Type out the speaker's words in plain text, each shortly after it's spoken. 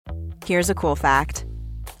Here's a cool fact.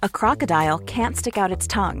 A crocodile can't stick out its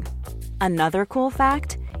tongue. Another cool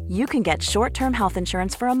fact, you can get short-term health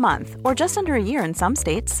insurance for a month or just under a year in some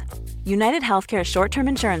states. United Healthcare short-term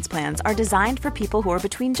insurance plans are designed for people who are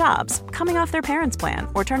between jobs, coming off their parents' plan,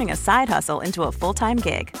 or turning a side hustle into a full-time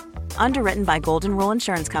gig. Underwritten by Golden Rule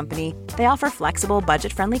Insurance Company, they offer flexible,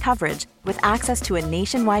 budget-friendly coverage with access to a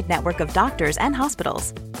nationwide network of doctors and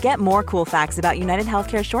hospitals. Get more cool facts about United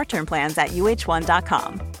Healthcare short-term plans at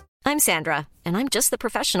uh1.com. I'm Sandra, and I'm just the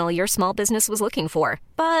professional your small business was looking for.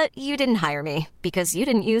 But you didn't hire me because you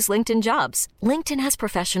didn't use LinkedIn Jobs. LinkedIn has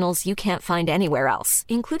professionals you can't find anywhere else,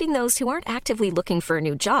 including those who aren't actively looking for a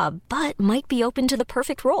new job, but might be open to the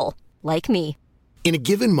perfect role, like me. In a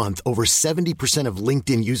given month, over 70% of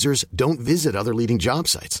LinkedIn users don't visit other leading job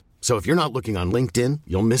sites. So if you're not looking on LinkedIn,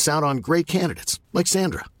 you'll miss out on great candidates like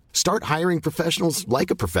Sandra. Start hiring professionals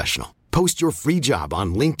like a professional. Post your free job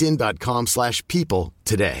on linkedin.com/people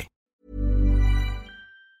today.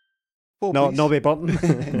 Nobby Burton.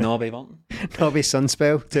 Nobby Burton. Nobby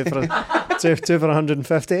Sunspell. Two for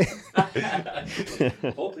 150.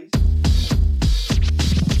 Oh, please.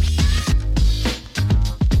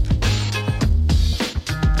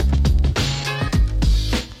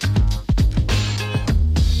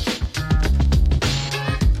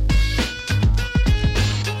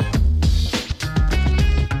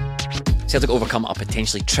 Celtic overcome a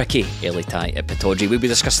potentially tricky early tie at Pittodrie. We'll be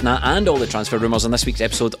discussing that and all the transfer rumours on this week's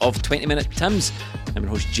episode of 20 Minute Tims. I'm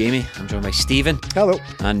your host Jamie. I'm joined by Stephen. Hello.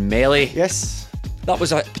 And Melly. Yes. That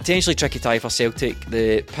was a potentially tricky tie for Celtic.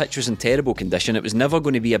 The pitch was in terrible condition. It was never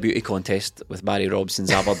going to be a beauty contest with Barry Robson's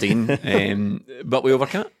Aberdeen, but we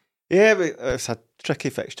overcame it. Yeah, it's a tricky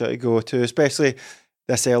fixture to go to, especially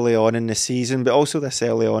this early on in the season, but also this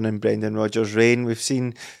early on in Brendan Rodgers' reign. We've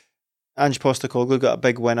seen Ange Postecoglou got a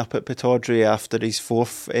big win up at Pittodrie after his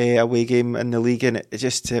fourth away game in the league, and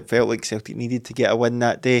it felt like Celtic needed to get a win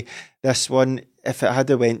that day. This one, if it had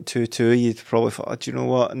went 2-2, you'd probably thought, do you know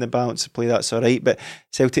what, in the balance of play, that's all right. But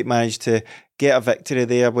Celtic managed to get a victory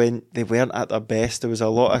there when they weren't at their best. There was a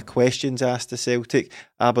lot of questions asked to Celtic.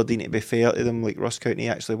 Aberdeen, to be fair to them, like Ross County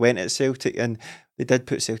actually went at Celtic, and they did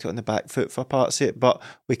put Celtic on the back foot for parts of it, but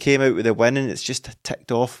we came out with a win, and it's just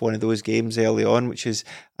ticked off one of those games early on, which is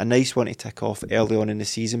a nice one to tick off early on in the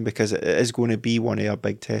season, because it is going to be one of our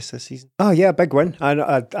big tests this season. Oh yeah, big win.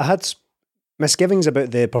 I had misgivings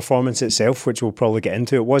about the performance itself, which we'll probably get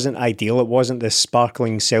into. It wasn't ideal. It wasn't the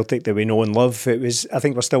sparkling Celtic that we know and love. It was, I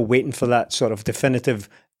think we're still waiting for that sort of definitive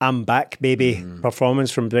I'm back baby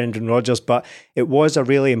performance from Brendan Rodgers, but it was a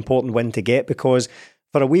really important win to get, because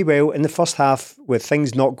for a wee while in the first half, with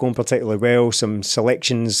things not going particularly well, some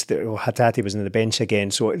selections, Hatate was on the bench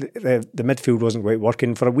again, so the midfield wasn't quite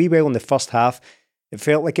working. For a wee while in the first half, it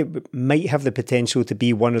felt like it might have the potential to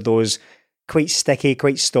be one of those quite sticky,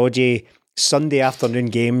 quite stodgy Sunday afternoon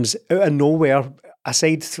games out of nowhere,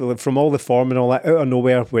 aside from all the form and all that, out of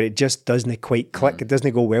nowhere, where it just doesn't quite click, it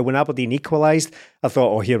doesn't go well. When Aberdeen equalised, I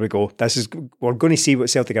thought, oh, here we go, we're going to see what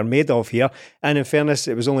Celtic are made of here. And in fairness,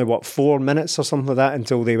 it was only 4 minutes or something like that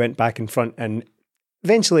until they went back in front, and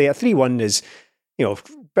eventually a 3-1 is,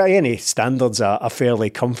 by any standards, a fairly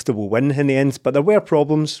comfortable win in the end. But there were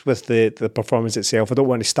problems with the performance itself. I don't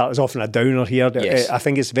want to start us off on a downer here. Yes. I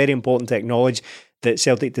think it's very important to acknowledge that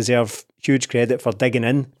Celtic deserve huge credit for digging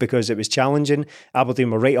in, because it was challenging.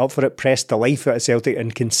 Aberdeen were right up for it, pressed the life out of Celtic,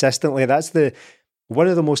 and consistently. That's one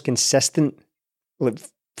of the most consistent,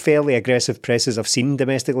 fairly aggressive presses I've seen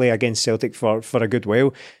domestically against Celtic for a good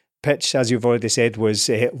while. Pitch, as you've already said, was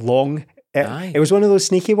long. It was one of those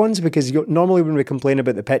sneaky ones, because normally when we complain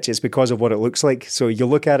about the pitch, it's because of what it looks like. So you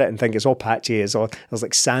look at it and think it's all patchy, there's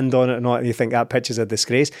like sand on it and all, and you think that pitch is a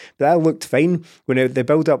disgrace. But that looked fine. When the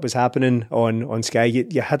build-up was happening on Sky,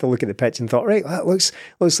 you had to look at the pitch and thought, right, that looks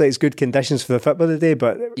like it's good conditions for the football today.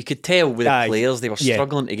 But you could tell with the players, they were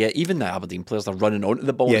struggling to get, even the Aberdeen players, they're running onto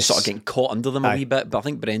the ball and sort of getting caught under them a wee bit. But I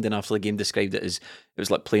think Brendan after the game described it as it was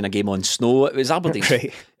like playing a game on snow. It was Aberdeen's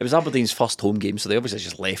It was Aberdeen's first home game, so they obviously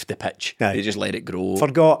just left the pitch. They just let it grow.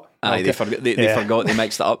 Forgot. They forgot. They forgot. They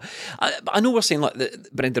mixed it up. I know we're saying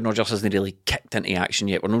that Brendan Rodgers hasn't really kicked into action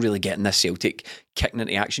yet. We're not really getting this Celtic kicking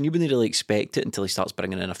into action. You wouldn't really expect it until he starts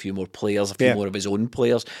bringing in a few more players, a few more of his own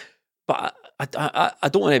players. But I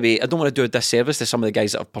don't want to do a disservice to some of the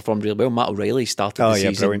guys that have performed really well. Matt O'Reilly started the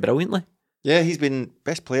season brilliantly. Yeah, he's been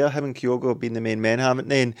best player. Him and Kyogo have been the main men, haven't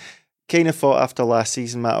they? And kind of thought after last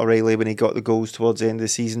season, Matt O'Reilly, when he got the goals towards the end of the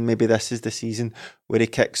season, maybe this is the season where he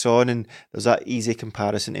kicks on, and there's that easy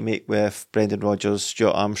comparison to make with Brendan Rodgers,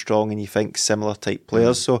 Stuart Armstrong, and you think similar type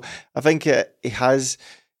players. So I think he has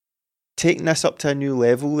taken this up to a new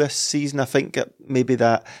level this season. I think maybe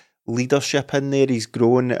that leadership in there. He's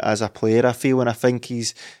grown as a player, I feel, and I think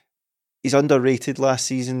he's underrated last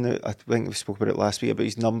season. I think we spoke about it last week about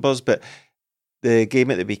his numbers, but the game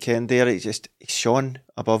at the weekend there, he's shone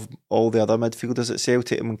above all the other midfielders at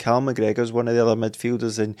Celtic. And when Callum McGregor's one of the other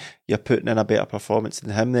midfielders and you're putting in a better performance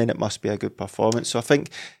than him, then it must be a good performance. So I think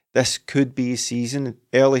this could be his season.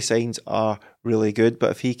 Early signs are really good,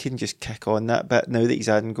 but if he can just kick on that bit, now that he's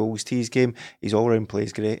adding goals to his game, his all-round play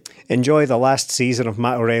is great. Enjoy the last season of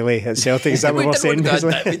Matt O'Reilly at Celtic. Is that what we're saying?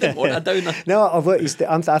 We didn't want a downer. No,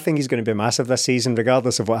 I think he's going to be massive this season,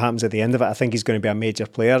 regardless of what happens at the end of it. I think he's going to be a major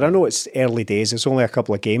player. I know it's early days, it's only a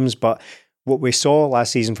couple of games, but what we saw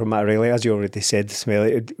last season from Matt O'Reilly, as you already said,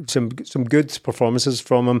 some good performances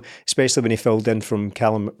from him, especially when he filled in from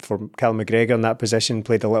Callum McGregor in that position,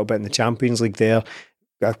 played a little bit in the Champions League there,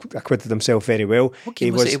 acquitted himself very well. What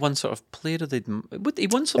game was it? He won sort of player of the... He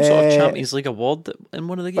won some sort of Champions League award in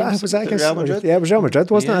one of the games. Was that against Real Madrid? Yeah, it was Real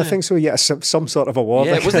Madrid, wasn't it? I think so. Yeah, some sort of award.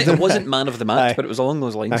 Yeah, it wasn't man of the match, but it was along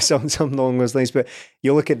those lines. Something along those lines. But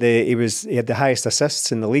you look at he had the highest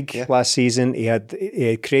assists in the league last season. He had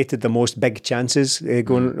created the most big chances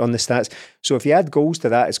going on the stats. So if you add goals to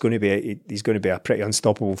that, he's going to be a pretty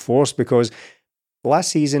unstoppable force, because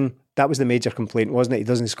last season, that was the major complaint, wasn't it? He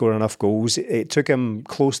doesn't score enough goals. It took him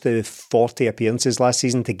close to 40 appearances last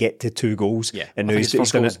season to get to 2 goals. Yeah, and now his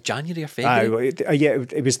first goal was January or February.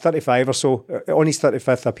 It was 35 or so. On his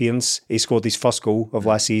 35th appearance, he scored his first goal of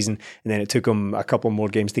last season, and then it took him a couple more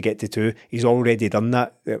games to get to 2. He's already done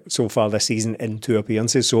that so far this season in 2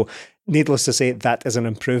 appearances. So needless to say, that is an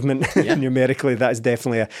improvement. Numerically. That is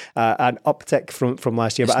definitely an uptick from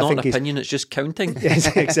last year. It's not an opinion, it's just counting. Yes,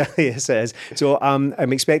 exactly, yes it is. So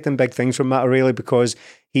I'm expecting big things from Matt O'Reilly, because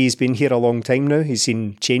he's been here a long time now. He's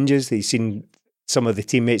seen changes. He's seen some of the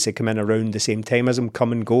teammates that come in around the same time as him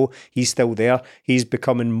come and go. He's still there. He's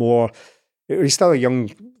becoming more... He's still a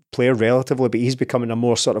young player relatively, but he's becoming a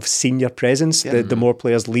more sort of senior presence. The more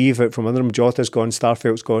players leave out from under him. Jota's gone,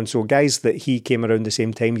 Starfelt's gone, so guys that he came around the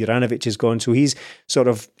same time, Juranovic is gone, so he's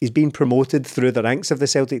been promoted through the ranks of the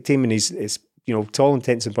Celtic team, and he's to all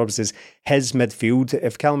intents and purposes, his midfield,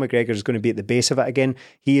 if Callum McGregor is going to be at the base of it again,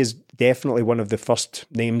 he is definitely one of the first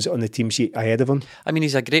names on the team sheet ahead of him. I mean,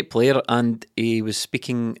 he's a great player, and he was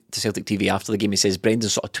speaking to Celtic TV after the game. He says Brendan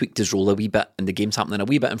sort of tweaked his role a wee bit, and the game's happening a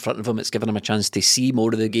wee bit in front of him. It's given him a chance to see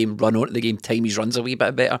more of the game, run onto the game, time his runs a wee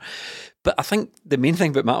bit better. But I think the main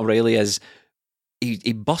thing about Matt O'Reilly is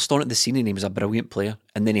he burst onto the scene and he was a brilliant player,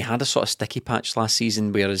 and then he had a sort of sticky patch last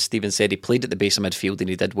season where, as Stephen said, he played at the base of midfield and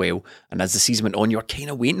he did well, and as the season went on, you were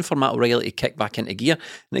kind of waiting for Matt O'Reilly to kick back into gear,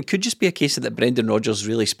 and it could just be a case that Brendan Rodgers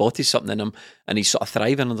really spotted something in him and he's sort of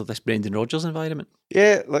thriving under this Brendan Rodgers environment.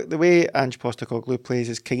 Yeah, like the way Ange Postecoglou plays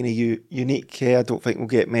is kind of unique. I don't think we'll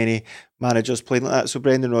get many managers playing like that, so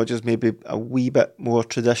Brendan Rodgers may be a wee bit more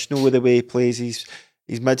traditional with the way he plays his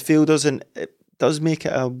midfielders, and it does make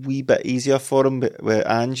it a wee bit easier for him. But with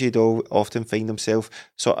Ange, he'd often find himself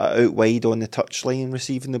sort of out wide on the touchline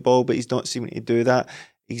receiving the ball, but he's not seeming to do that.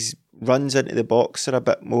 His runs into the box are a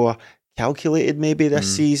bit more calculated maybe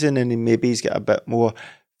this season, and maybe he's got a bit more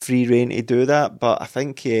free rein to do that. But I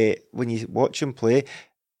think when you watch him play,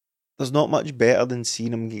 there's not much better than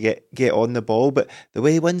seeing him get on the ball, but the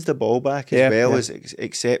way he wins the ball back as well is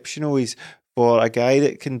exceptional. He's, for a guy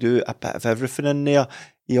that can do a bit of everything in there,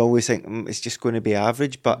 you always think it's just going to be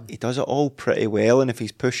average, but he does it all pretty well. And if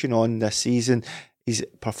he's pushing on this season, his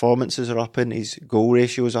performances are up and his goal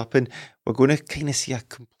ratio is up, and we're going to kind of see a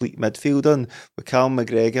complete midfielder. And with Callum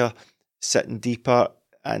McGregor sitting deeper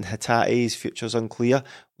and Hatate's future's unclear,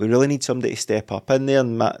 we really need somebody to step up in there,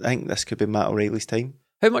 and I think this could be Matt O'Reilly's time.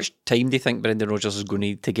 How much time do you think Brendan Rodgers is going to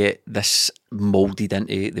need to get this moulded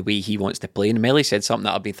into the way he wants to play? And Melly said something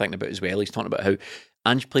that I've been thinking about as well. He's talking about how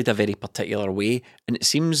Ange played a very particular way, and it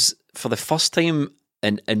seems for the first time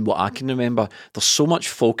in what I can remember, there's so much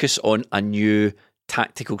focus on a new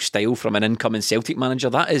tactical style from an incoming Celtic manager.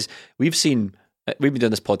 That is, we've been doing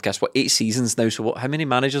this podcast, 8 seasons now, so how many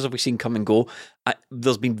managers have we seen come and go?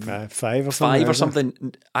 There's been 5 or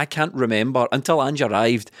something. I can't remember. Until Ange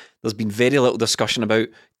arrived, there's been very little discussion about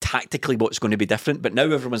tactically what's going to be different, but now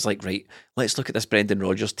everyone's like, right, let's look at this Brendan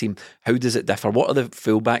Rodgers team. How does it differ? What are the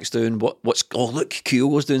fullbacks doing? Look,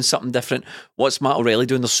 Kyogo's doing something different. What's Matt O'Reilly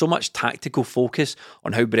doing? There's so much tactical focus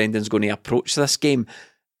on how Brendan's going to approach this game.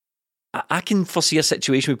 I can foresee a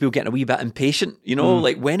situation where people getting a wee bit impatient,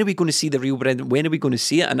 like, when are we going to see the real Brendan? When are we going to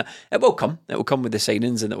see it? And it will come. It will come with the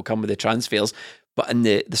signings and it will come with the transfers. But in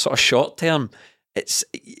the sort of short term,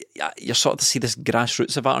 you're sort of to see this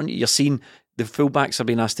grassroots of it, aren't you? You're seeing the fullbacks are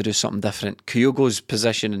being asked to do something different. Kyogo's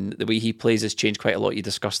position and the way he plays has changed quite a lot. You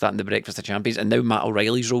discussed that in the Breakfast of Champions, and now Matt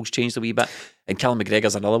O'Reilly's role's changed a wee bit, and Callum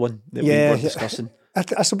McGregor's another one that we were discussing.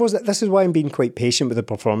 I suppose that this is why I'm being quite patient with the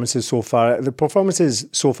performances so far. The performances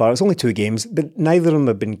so far, it's only 2 games, but neither of them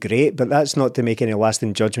have been great, but that's not to make any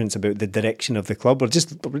lasting judgments about the direction of the club.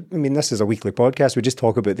 This is a weekly podcast. We just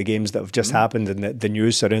talk about the games that have just happened and the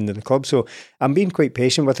news surrounding the club. So I'm being quite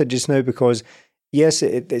patient with it just now because, yes,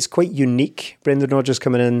 it's quite unique, Brendan Rodgers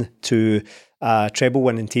coming in to a treble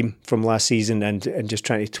winning team from last season and just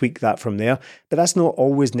trying to tweak that from there. But that's not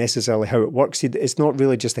always necessarily how it works. It's not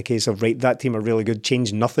really just a case of, right, that team are really good,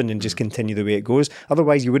 change nothing and just continue the way it goes.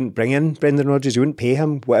 Otherwise, you wouldn't bring in Brendan Rodgers, you wouldn't pay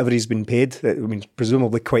him whatever he's been paid. I mean,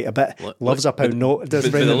 presumably quite a bit. Loves a pound note. Does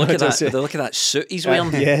Brendan Rodgers? Look at that suit he's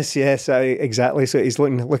wearing. Yes, exactly. So he's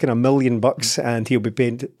looking $1 million and he'll be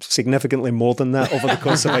paid significantly more than that over the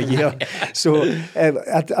course of a year. So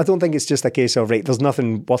I don't think it's just a case of, right, there's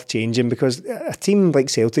nothing worth changing, because a team like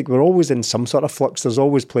Celtic, we're always in some sort of flux. There's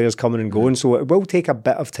always players coming and going, so it will take a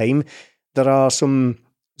bit of time. There are some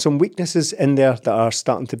weaknesses in there that are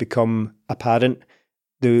starting to become apparent.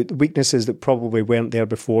 The weaknesses that probably weren't there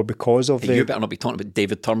before because of You better not be talking about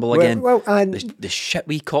David Turnbull again. And the shit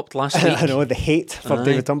we copped last week. I know, the hate for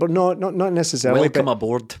David Turnbull. No, not necessarily. Welcome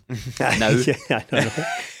aboard now. Yeah, I know.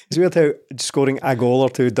 It's weird how scoring a goal or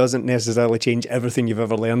two doesn't necessarily change everything you've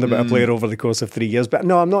ever learned about a player over the course of 3 years. But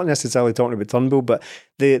no, I'm not necessarily talking about Turnbull, but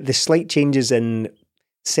the slight changes in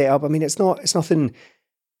setup. I mean, it's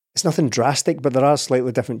nothing drastic, but there are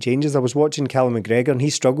slightly different changes. I was watching Callum McGregor and he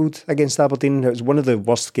struggled against Aberdeen. It was one of the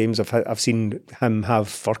worst games I've seen him have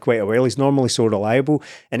for quite a while. He's normally so reliable,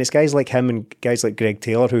 and it's guys like him and guys like Greg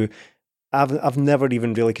Taylor who I've never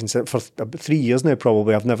even really considered, for 3 years now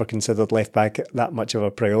probably, I've never considered left back that much of a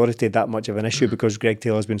priority, that much of an issue, because Greg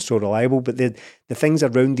Taylor's been so reliable. But the things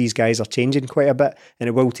around these guys are changing quite a bit, and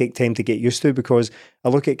it will take time to get used to, because I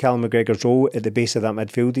look at Callum McGregor's role at the base of that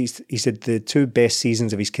midfield. He said the 2 best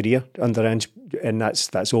seasons of his career under Ange, and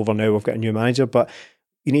that's over now. We've got a new manager, but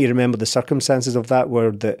you need to remember the circumstances of that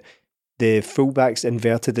were that the fullbacks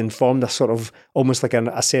inverted and formed a sort of almost like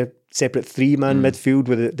a separate 3-man midfield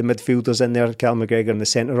with the midfielders in there, Callum McGregor in the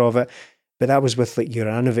centre of it. But that was with like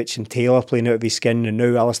Juranovic and Taylor playing out of his skin, and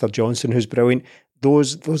now Alistair Johnson, who's brilliant.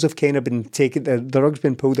 Those have kind of been taken. The rug's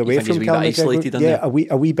been pulled away from Callum McGregor. Yeah, a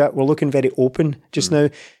wee bit. We're looking very open just now.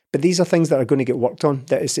 But these are things that are going to get worked on.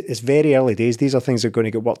 It's very early days. These are things that are going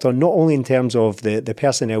to get worked on, not only in terms of the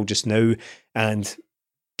personnel just now and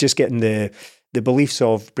just getting the beliefs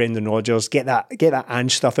of Brendan Rodgers, get that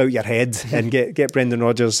Ange stuff out your head and get Brendan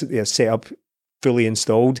Rodgers set up, fully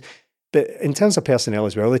installed. But in terms of personnel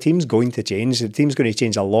as well, the team's going to change. The team's going to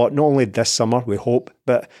change a lot, not only this summer, we hope,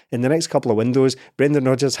 but in the next couple of windows. Brendan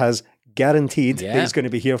Rodgers has guaranteed that he's going to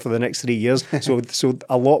be here for the next 3 years. So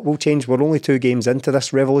a lot will change. We're only 2 games into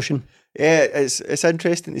this revolution. Yeah, it's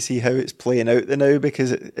interesting to see how it's playing out now,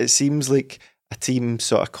 because it seems like a team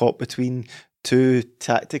sort of caught between 2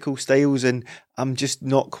 tactical styles, and I'm just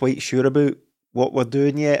not quite sure about what we're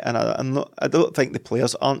doing yet, and I don't think the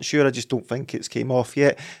players aren't sure. I just don't think it's came off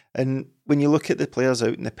yet. And when you look at the players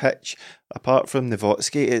out in the pitch, apart from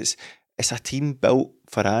Novotny, it's a team built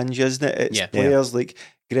for Ange, isn't it? It's players like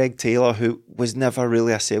Greg Taylor, who was never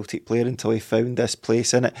really a Celtic player until he found this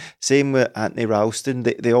place in it. Same with Anthony Ralston.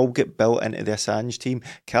 They all get built into this Ange team.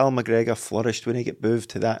 Callum McGregor flourished when he got moved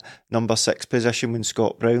to that number 6 position when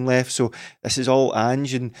Scott Brown left. So this is all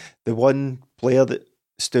Ange, and the one player that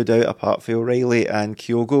stood out apart from O'Reilly and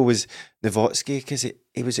Kyogo was Novotny, because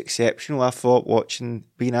he was exceptional, I thought,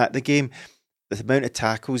 being at the game. The amount of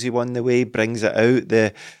tackles he won, the way he brings it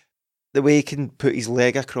out, the way he can put his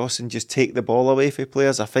leg across and just take the ball away from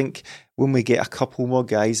players. I think when we get a couple more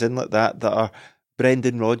guys in like that are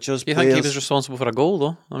Brendan Rodgers players. You think he was responsible for a goal,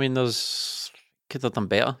 though? I mean, could have done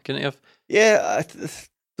better, couldn't he have? Yeah,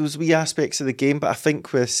 those wee aspects of the game, but I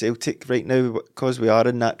think with Celtic right now, because we are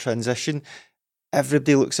in that transition,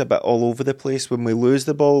 everybody looks a bit all over the place when we lose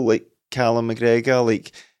the ball, like Callum McGregor,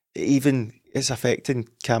 like even it's affecting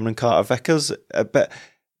Cameron Carter-Vickers. But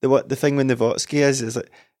the thing with Novotny is that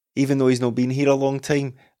even though he's not been here a long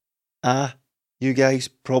time, you guys,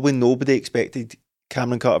 probably nobody expected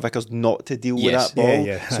Cameron Carter-Vickers not to deal with that ball.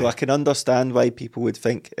 Yeah. So I can understand why people would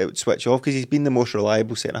think it would switch off, because he's been the most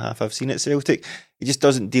reliable centre-half I've seen at Celtic. He just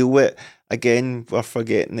doesn't deal with it. Again, we're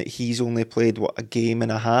forgetting that he's only played, a game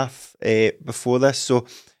and a half before this, so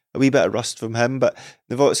a wee bit of rust from him. But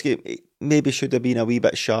Novotny maybe should have been a wee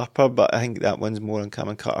bit sharper, but I think that one's more on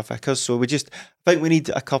Cameron Carter-Vickers. So I think we need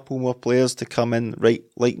a couple more players to come in, right,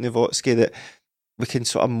 like Novotny, that we can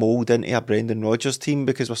sort of mould into a Brendan Rodgers team,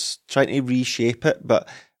 because we're trying to reshape it, but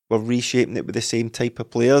we're reshaping it with the same type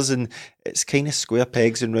of players, and it's kind of square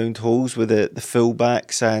pegs and round holes with the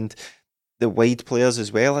full-backs and the wide players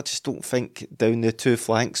as well. I just don't think down the two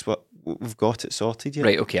flanks we've got it sorted yet.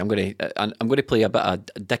 Right, okay, I'm going to play a bit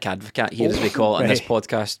of dick advocate here, as we call it in this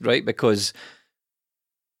podcast, right? Because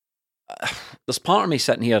there's part of me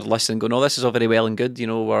sitting here listening, going, "Oh, this is all very well and good. You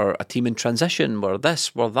know, we're a team in transition. We're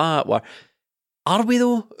this, we're that. Are we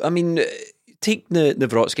though? I mean, take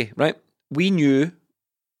Nawrocki, right? We knew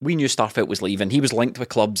Starfelt was leaving. He was linked with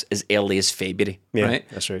clubs as early as February, right?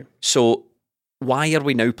 That's right. So why are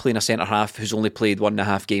we now playing a centre half who's only played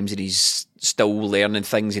 1.5 games and he's still learning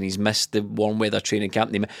things and he's missed the warm weather training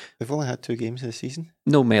camp? We've only had 2 games of the season.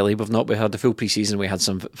 No, Melly, we've not. We had the full pre-season. We had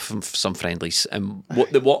some friendlies. And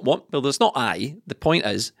what? Well, there's not the point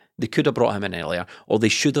is, they could have brought him in earlier, or they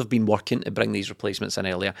should have been working to bring these replacements in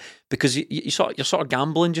earlier, because you're sort of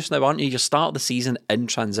gambling just now, aren't you? You start the season in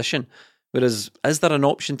transition. Whereas, is there an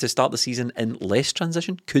option to start the season in less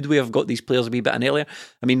transition? Could we have got these players a wee bit in earlier?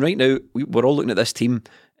 I mean, right now, we're all looking at this team,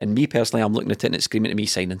 and me personally, I'm looking at it and it's screaming to me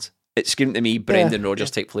signings. It's screaming to me Brendan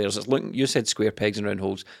Rodgers type players. It's looking. You said square pegs and round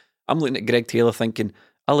holes. I'm looking at Greg Taylor thinking,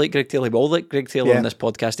 I like Greg Taylor. We all like Greg Taylor on this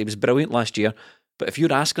podcast. He was brilliant last year. But if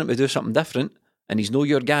you're asking him to do something different, and he's no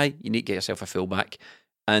your guy, you need to get yourself a fullback.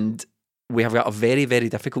 And we have got a very, very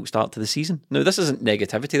difficult start to the season. Now, this isn't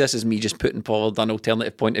negativity. This is me just putting forward an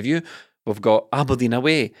alternative point of view. We've got Aberdeen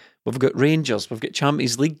away. We've got Rangers. We've got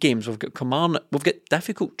Champions League games. We've got Kilmarnock. We've got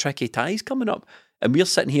difficult, tricky ties coming up. And we're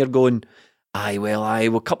sitting here going, well,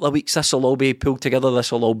 a couple of weeks, this will all be pulled together.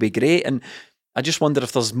 This will all be great. And I just wonder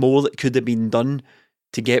if there's more that could have been done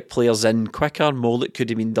to get players in quicker, more that could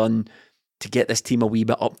have been done to get this team a wee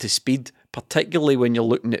bit up to speed, particularly when you're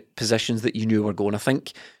looking at positions that you knew were going. I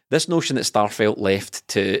think this notion that Starfelt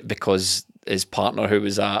left because his partner, who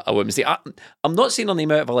was a women's team, I'm not saying on the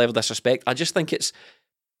amount of a level of disrespect. I just think it's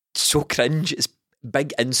so cringe. It's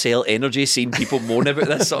big incel energy seeing people moan about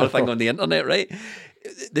this sort of thing on the internet, right?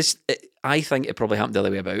 I think it probably happened the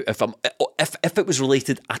other way about. If it was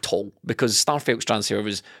related at all, because Starfelt's transfer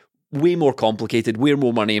was way more complicated, way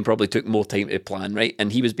more money, and probably took more time to plan, right?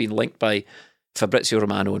 And he was being linked by Fabrizio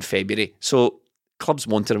Romano in February. So clubs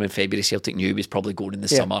wanted him in February. Celtic knew he was probably going in the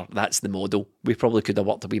summer. That's the model. We probably could have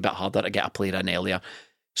worked a wee bit harder to get a player in earlier.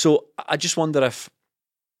 So I just wonder if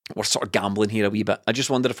we're sort of gambling here a wee bit. I just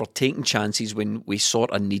wonder if we're taking chances when we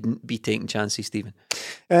sort of needn't be taking chances, Stephen.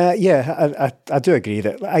 I do agree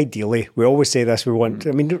that ideally, we always say this, we want,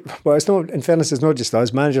 I mean, well, it's not, in fairness, it's not just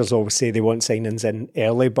us. Managers always say they want signings in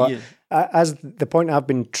early, but as the point I've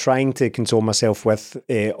been trying to console myself with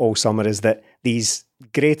all summer is that these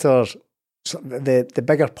greater, the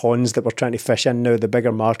bigger ponds that we're trying to fish in now, the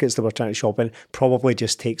bigger markets that we're trying to shop in, probably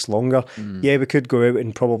just takes longer. Yeah, we could go out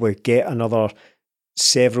and probably get another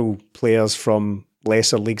several players from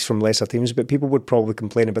lesser leagues, from lesser teams, but people would probably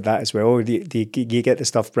complain about that as well. You get the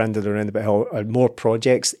stuff branded around about how more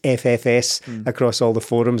projects, FFS, across all the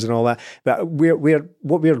forums and all that. But what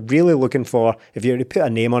we're really looking for, if you were to put a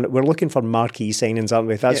name on it, we're looking for marquee signings, aren't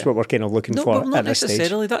we? That's what we're kind of looking for not at this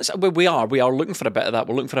necessarily. stage. We are looking for a bit of that.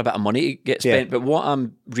 We're looking for a bit of money to get spent. But what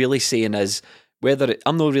I'm really saying is,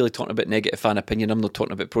 I'm not really talking about negative fan opinion. I'm not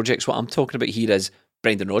talking about projects. What I'm talking about here is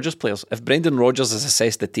Brendan Rodgers players. If Brendan Rodgers has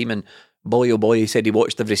assessed the team, and boy oh boy, he said he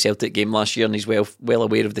watched every Celtic game last year and he's well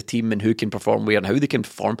aware of the team and who can perform where and how they can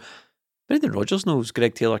perform, Brendan Rodgers knows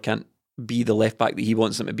Greg Taylor can't be the left back that he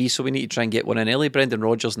wants him to be, so we need to try and get one in early. Brendan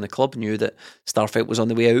Rodgers and the club knew that Starfelt was on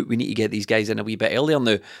the way out. We need to get these guys in a wee bit earlier.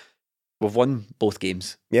 Now, we've won both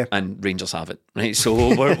games, and Rangers have it, right? So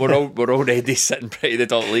we're already sitting pretty the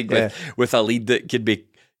top of the league with a lead that could be,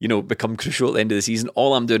 become crucial at the end of the season.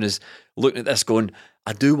 All I'm doing is looking at this going,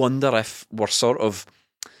 I do wonder if we're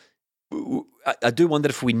I do wonder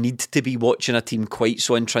if we need to be watching a team quite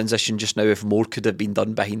so in transition just now, if more could have been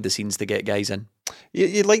done behind the scenes to get guys in.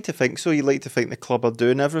 You'd like to think so. You'd like to think the club are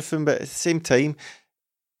doing everything, but at the same time,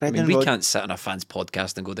 we can't sit on a fans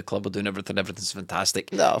podcast and go, the club are doing everything, everything's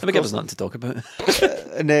fantastic. No, of course give us nothing to talk about.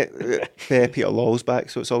 And Peter Law's back,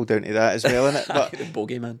 so it's all down to that as well, isn't it? But the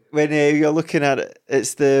bogey man. When you're looking at it,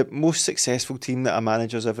 it's the most successful team that a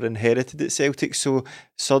manager's ever inherited at Celtic, so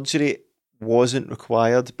surgery wasn't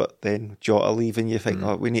required, but then Jota leaving, you think,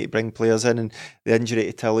 we need to bring players in, and the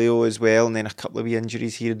injury to Tillio as well, and then a couple of wee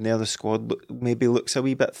injuries here and there, the squad maybe looks a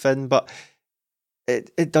wee bit thin, but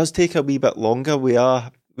it does take a wee bit longer. We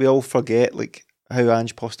all forget how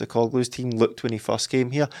Ange Postecoglou's team looked when he first came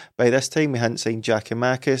here. By this time, we hadn't signed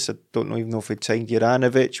Giakoumakis. I don't even know if we'd signed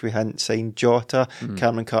Juranovic. We hadn't signed Jota,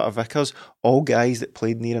 Cameron Carter-Vickers, all guys that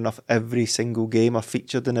played near enough every single game or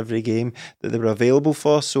featured in every game that they were available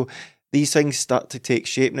for. So these things start to take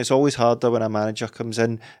shape, and it's always harder when a manager comes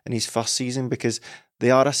in his first season because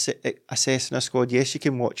they are assessing a squad. Yes, you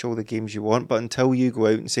can watch all the games you want, but until you go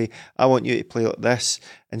out and say, I want you to play like this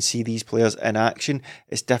and see these players in action,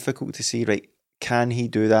 it's difficult to see, right, can he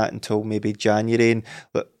do that until maybe January? And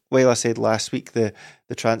while I said last week the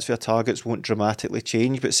transfer targets won't dramatically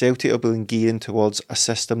change, but Celtic will be gearing towards a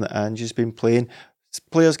system that Ange's been playing.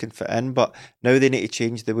 Players can fit in, but now they need to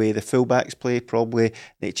change the way the fullbacks play, probably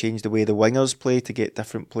need to change the way the wingers play to get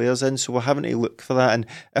different players in. So we're having to look for that, and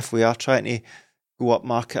if we are trying to go up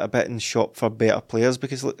market a bit and shop for better players,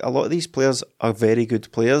 because look, a lot of these players are very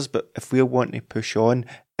good players, but if we're wanting to push on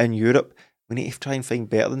in Europe, we need to try and find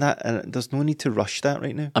better than that, and there's no need to rush that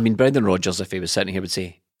right now. I mean, Brendan Rodgers, if he was sitting here, would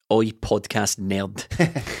say, "Oh, you podcast nerd!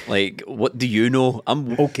 Like, what do you know?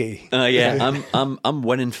 I'm okay. I'm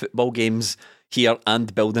winning football games here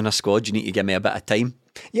and building a squad. You need to give me a bit of time."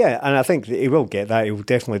 Yeah, and I think he will get that. He will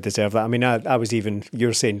definitely deserve that. I mean, I was even,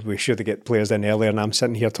 you're saying we should get players in earlier, and I'm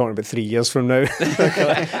sitting here talking about 3 years from now.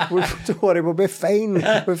 Don't worry, we'll be fine.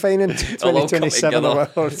 We're fine in 2027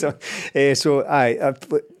 or so.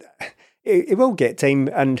 It will get time,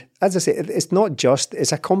 and as I say, it's not just,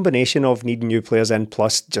 it's a combination of needing new players in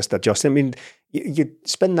plus just adjusting. I mean, you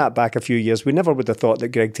spin that back a few years, we never would have thought that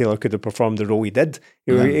Greg Taylor could have performed the role he did.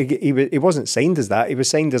 He wasn't signed as that. He was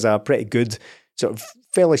signed as a pretty good, sort of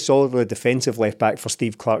fairly solidly defensive left back for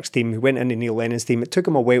Steve Clarke's team. He went into Neil Lennon's team. It took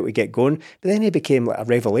him a while to get going, but then he became like a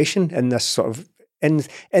revelation in this sort of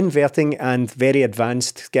inverting and very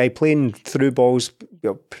advanced guy, playing through balls,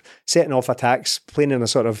 setting off attacks, playing in a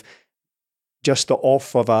sort of just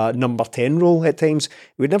off of a number 10 role at times.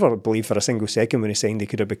 We'd never believe for a single second when he signed he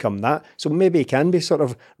could have become that. So maybe he can be sort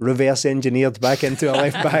of reverse engineered back into a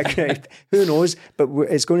left back. Right? Who knows? But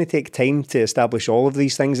it's going to take time to establish all of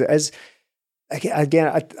these things. It is,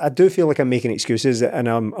 again, I do feel like I'm making excuses, and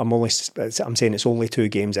I'm saying it's only 2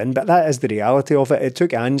 games in, but that is the reality of it. It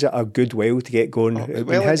took Ange a good while to get going.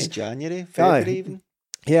 Into January, February even.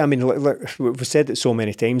 Yeah, I mean, look, we've said it so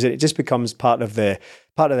many times, and it just becomes part of the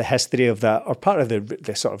history of that, or part of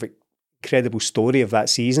the sort of incredible story of that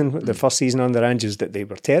season. The first season under Ange is that they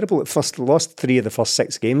were terrible. At first, lost 3 of the first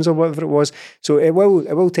 6 games or whatever it was. So it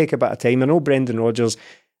will take a bit of time. I know Brendan Rodgers.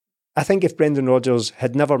 I think if Brendan Rodgers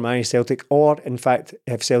had never managed Celtic, or in fact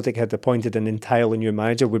if Celtic had appointed an entirely new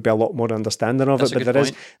manager, we'd be a lot more understanding of it.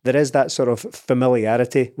 But there is that sort of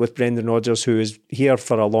familiarity with Brendan Rodgers, who is here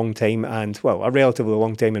for a long time, and well, a relatively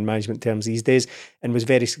long time in management terms these days, and was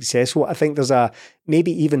very successful. I think there's a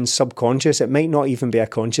maybe even subconscious, it might not even be a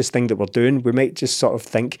conscious thing that we're doing. We might just sort of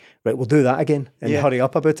think, right, we'll do that again and hurry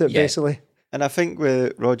up about it, basically. And I think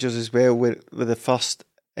with Rodgers as well, with the first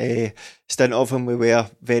stint of him, we were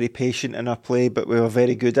very patient in our play, but we were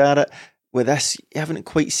very good at it. With this, you haven't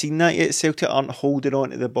quite seen that yet. Celtic aren't holding on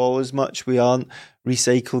to the ball as much. We aren't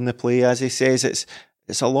recycling the play, as he says.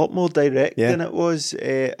 It's a lot more direct than it was.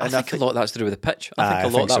 I think a lot of that's to do with the pitch. I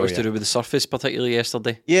think a lot of that was to do with the surface, particularly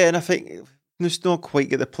yesterday. Yeah, and I think it's not quite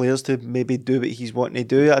get the players to maybe do what he's wanting to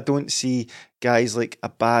do. I don't see guys like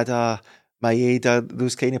Abada, Maeda,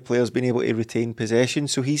 those kind of players being able to retain possession.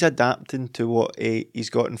 So he's adapting to what he's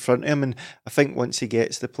got in front of him. And I think once he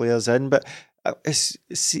gets the players in, but it's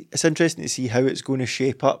interesting to see how it's going to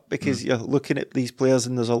shape up, because you're looking at these players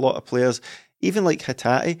and there's a lot of players, even like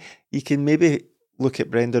Hatate, you can maybe look at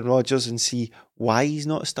Brendan Rodgers and see why he's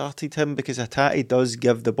not started him, because Hatate does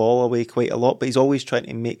give the ball away quite a lot, but he's always trying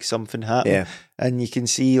to make something happen. Yeah. And you can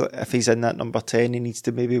see if he's in that number 10, he needs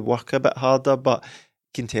to maybe work a bit harder, but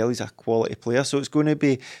can tell he's a quality player. So it's going to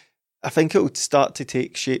be, I think it will start to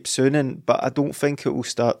take shape soon, but I don't think it will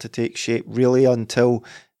start to take shape really until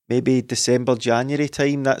maybe December, January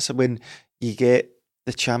time. That's when you get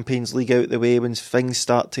the Champions League out the way, when things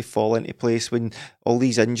start to fall into place, when all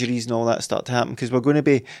these injuries and all that start to happen, because we're going to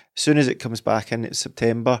be, as soon as it comes back in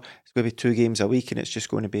September, it's going to be 2 games a week and it's just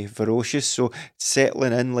going to be ferocious. So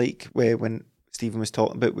settling in, like when Stephen was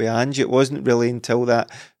talking about with Ange, it wasn't really until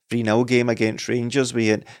that 3-0 game against Rangers we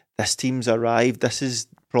had, this team's arrived, this is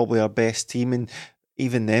probably our best team, and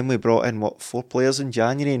even then we brought in 4 players in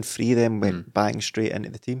January, and 3 of them went bang straight into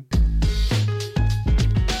the team.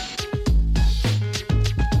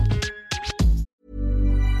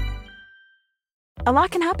 A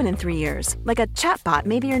lot can happen in 3 years, like a chatbot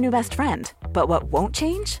may be your new best friend. But what won't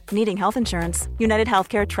change? Needing health insurance. United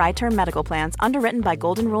Healthcare Tri-Term Medical Plans, underwritten by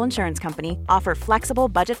Golden Rule Insurance Company, offer flexible,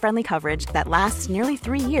 budget-friendly coverage that lasts nearly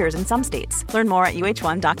 3 years in some states. Learn more at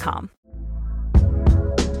uh1.com.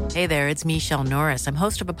 Hey there, it's Michelle Norris. I'm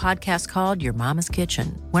host of a podcast called Your Mama's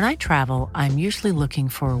Kitchen. When I travel, I'm usually looking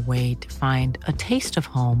for a way to find a taste of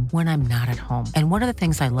home when I'm not at home. And one of the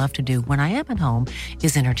things I love to do when I am at home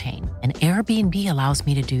is entertain. And Airbnb allows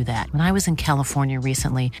me to do that. When I was in California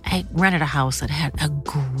recently, I rented a house that had a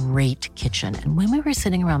great kitchen. And when we were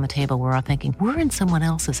sitting around the table, we were all thinking, we're in someone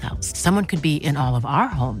else's house. Someone could be in all of our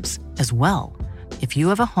homes as well. If you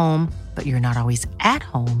have a home, but you're not always at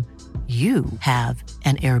home, you have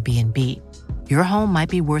an Airbnb. Your home might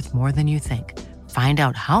be worth more than you think. Find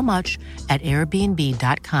out how much at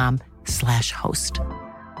airbnb.com/host.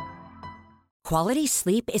 Quality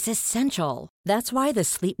sleep is essential. That's why the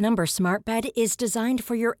Sleep Number Smart Bed is designed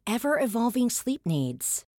for your ever-evolving sleep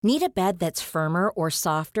needs. Need a bed that's firmer or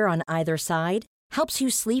softer on either side? Helps you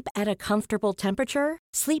sleep at a comfortable temperature?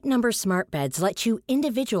 Sleep Number Smart Beds let you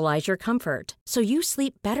individualize your comfort, so you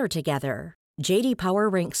sleep better together. J.D. Power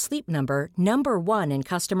ranks Sleep Number number 1 in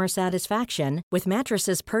customer satisfaction with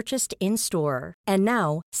mattresses purchased in-store. And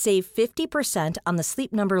now, save 50% on the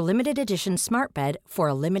Sleep Number Limited Edition Smart Bed for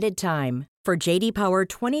a limited time. For J.D. Power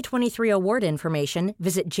 2023 award information,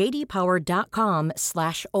 visit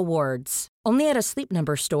jdpower.com/awards. Only at a Sleep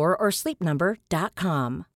Number store or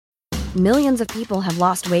sleepnumber.com. Millions of people have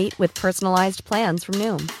lost weight with personalized plans from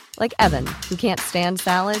Noom. Like Evan, who can't stand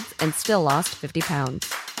salads and still lost 50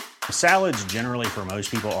 pounds. Salads generally for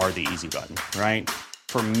most people are the easy button, right?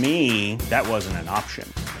 For me, that wasn't an option.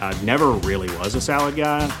 I never really was a salad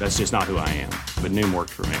guy. That's just not who I am. But Noom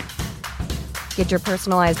worked for me. Get your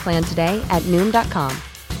personalized plan today at Noom.com.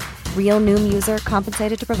 Real Noom user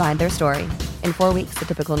compensated to provide their story. In 4 weeks, the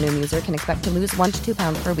typical Noom user can expect to lose 1 to 2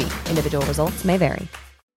 pounds per week. Individual results may vary.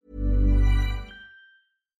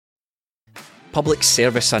 Public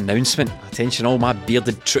service announcement. Attention all my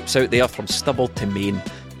bearded troops out there from stubble to mane.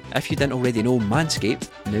 If you didn't already know, Manscaped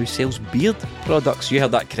now sells beard products. You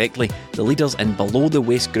heard that correctly. The leaders in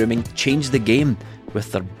below-the-waist grooming changed the game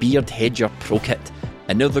with their Beard Hedger Pro Kit.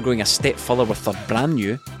 And now they're going a step further with their brand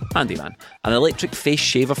new Handyman, an electric face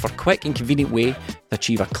shaver for quick and convenient way to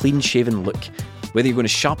achieve a clean-shaven look. Whether you're going to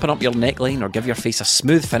sharpen up your neckline or give your face a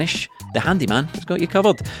smooth finish, the Handyman has got you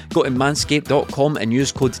covered. Go to manscaped.com and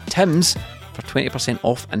use code TIMS for 20%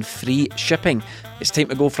 off and free shipping. It's time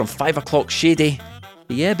to go from 5 o'clock shady.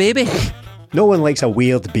 Yeah, baby. No one likes a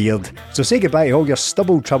weird beard, so say goodbye to all your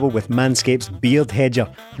stubble trouble with Manscaped's Beard Hedger.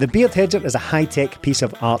 The Beard Hedger is a high-tech piece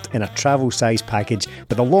of art in a travel-size package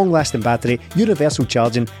with a long-lasting battery, universal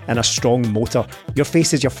charging and a strong motor. Your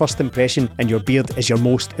face is your first impression and your beard is your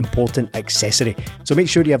most important accessory. So make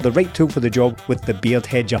sure you have the right tool for the job with the Beard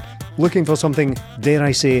Hedger. Looking for something, dare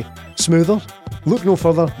I say, smoother? Look no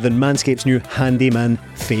further than Manscaped's new Handyman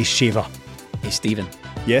Face Shaver. Hey, Stephen.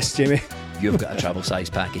 Yes, Jamie? You've got a travel size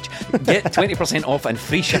package. Get 20% off and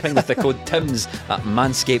free shipping with the code TIMS at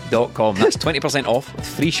manscaped.com. That's 20% off with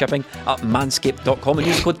free shipping at manscaped.com and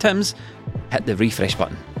use the code TIMS. Hit the refresh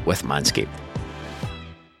button with Manscaped.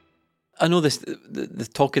 I know this. The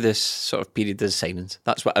talk of this sort of period is signings.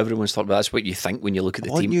 That's what everyone's talking about. That's what you think when you look at the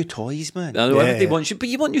I want team. new toys, man. I know everybody wants you, but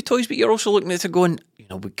you want new toys. But you're also looking at it going,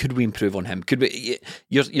 could we improve on him? Could we?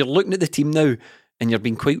 You're looking at the team now. And you're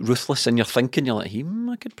being quite ruthless in your thinking. You're like,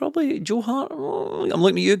 I could probably, Joe Hart, I'm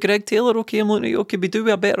looking at you, Greg Taylor, okay, I'm looking at you, could we do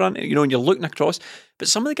a better, and you're looking across. But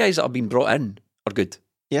some of the guys that have been brought in are good.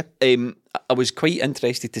 Yeah. I was quite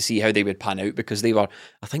interested to see how they would pan out because they were,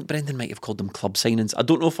 I think Brendan might have called them club signings. I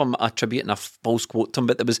don't know if I'm attributing a false quote to him,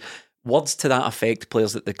 but there was words to that effect,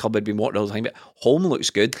 players that the club had been wanting all the time. But Holm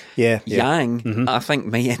looks good. Yeah. Yang, I think,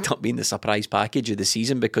 might end up being the surprise package of the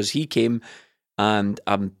season because he came and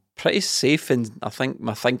pretty safe, and I think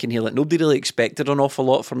my thinking here, like nobody really expected an awful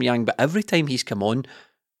lot from Yang, but every time he's come on,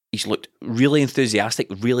 he's looked really enthusiastic,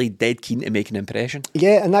 really dead keen to make an impression.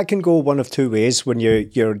 Yeah, and that can go one of two ways when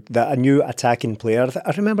you're a new attacking player.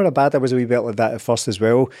 I remember Abada was a wee bit like that at first as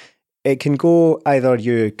well. It can go either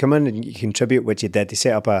you come in and you contribute, which you did, to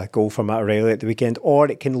set up a goal for Matt O'Reilly at the weekend,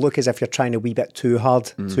 or it can look as if you're trying a wee bit too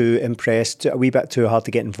hard to impress, a wee bit too hard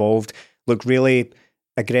to get involved, look really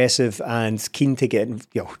aggressive and keen to get in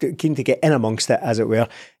amongst it, as it were.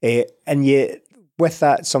 And yet, with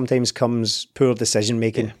that sometimes comes poor decision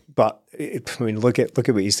making. Yeah. But I mean, look at what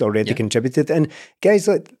he's already contributed. And guys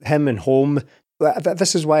like him and Holm,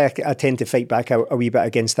 This is why I tend to fight back a wee bit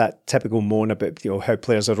against that typical moan about how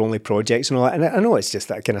players are only projects and all that. And I know it's just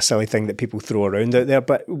that kind of silly thing that people throw around out there.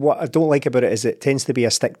 But what I don't like about it is it tends to be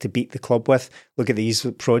a stick to beat the club with. Look at these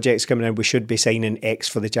projects coming in. We should be signing X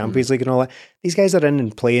for the Champions League and all that. These guys are in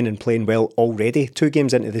and playing well already. 2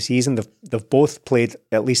 games into the season, they've both played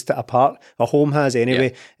at least a part. A home has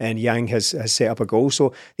anyway, and Yang has set up a goal.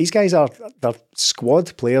 So these guys they're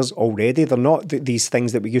squad players already. They're not these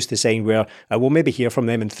things that we used to sign where we'll maybe hear from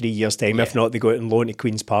them in 3 years' time. If not, they go out and loan to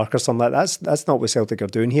Queen's Park or something like that. That's not what Celtic are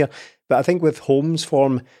doing here. But I think with Holmes'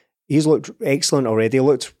 form, he's looked excellent already.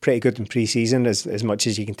 Looked pretty good in pre-season, as much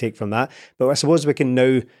as you can take from that. But I suppose we can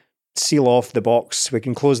now seal off the box. We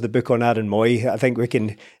can close the book on Aaron Moy. I think we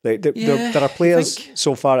can. There are players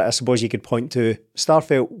so far, I suppose you could point to.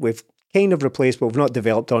 Starfelt, we've kind of replaced, but we've not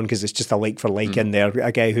developed on because it's just a like for like in there.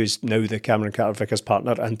 A guy who's now the Cameron Carter-Vickers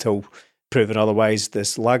partner until proven otherwise.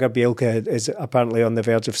 This Lagerbielke is apparently on the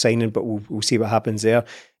verge of signing, but we'll see what happens there.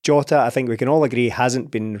 Jota, I think we can all agree,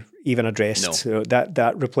 hasn't been even addressed. No. So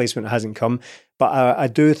that replacement hasn't come. But I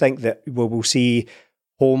do think that we'll see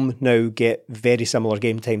Home now get very similar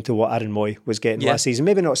game time to what Aaron Moy was getting last season.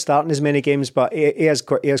 Maybe not starting as many games, but he is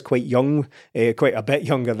quite young, quite a bit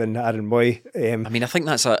younger than Aaron Moy. I mean, I think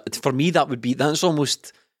for me, that's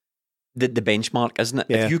almost the benchmark, isn't it?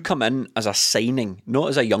 Yeah. If you come in as a signing, not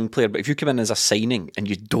as a young player, but if you come in as a signing and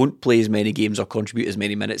you don't play as many games or contribute as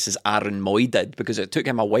many minutes as Aaron Moy did, because it took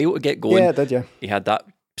him a while to get going. Yeah, it did, yeah. He had that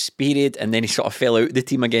period and then he sort of fell out of the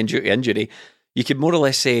team again due to injury. You could more or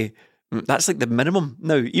less say that's like the minimum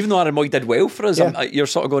now. Even though Aaron Moy did well for us, you're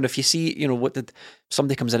sort of going, if you see,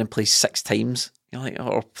 somebody comes in and plays 6 times, you're like,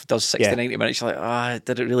 or does 60, 90 minutes, you're like,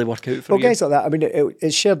 did it really work out for you? Well, guys like that, I mean,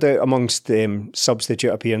 it's shared out amongst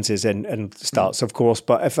substitute appearances and starts, of course,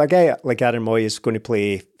 but if a guy like Aaron Moy is going to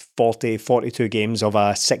play 42 games of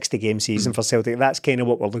a 60-game season for Celtic, that's kind of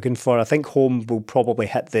what we're looking for. I think Home will probably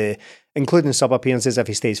hit including sub-appearances, if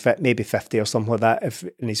he stays fit, maybe 50 or something like that if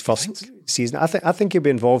in his first season. I think he'll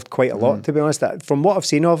be involved quite a lot, to be honest. From what I've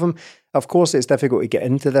seen of him, of course it's difficult to get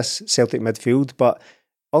into this Celtic midfield, but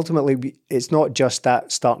ultimately it's not just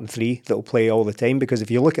that starting 3 that will play all the time, because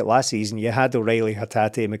if you look at last season, you had O'Reilly,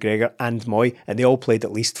 Hatate, McGregor and Moy, and they all played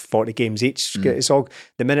at least 40 games each. It's all,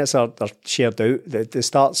 the minutes are shared out. The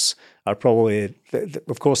starts are probably,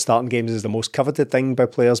 of course starting games is the most coveted thing by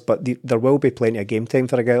players, but there will be plenty of game time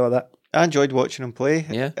for a guy like that. I enjoyed watching him play.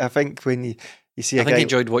 Yeah. I think when you see I think he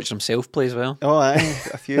enjoyed watching himself play as well. Oh, aye,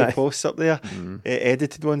 a few posts up there,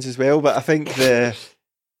 edited ones as well. But I think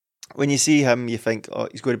when you see him, you think, oh,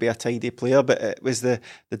 he's going to be a tidy player. But it was the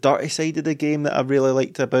dirty side of the game that I really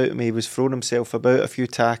liked about him. He was throwing himself about, a few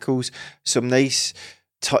tackles, some nice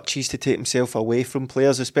touches to take himself away from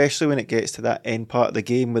players, especially when it gets to that end part of the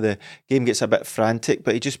game where the game gets a bit frantic.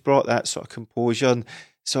 But he just brought that sort of composure and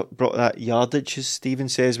brought that yardage, as Stephen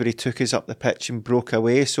says, where he took us up the pitch and broke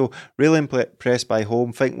away. So really impressed by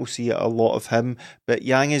Home. Think we'll see a lot of him. But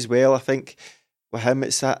Yang as well, I think with him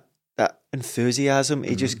it's that enthusiasm.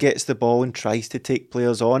 He just gets the ball and tries to take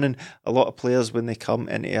players on, and a lot of players when they come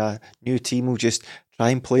into a new team will just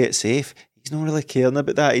try and play it safe. He's not really caring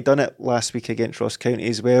about that. He done it last week against Ross County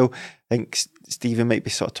as well. I think Stephen might be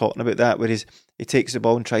sort of talking about that, where he takes the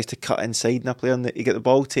ball and tries to cut inside, and a player, and he get the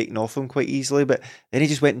ball taken off him quite easily, but then he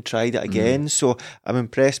just went and tried it again. So I'm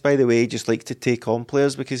impressed by the way he just likes to take on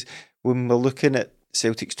players, because when we're looking at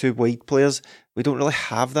Celtic's 2 wide players, we don't really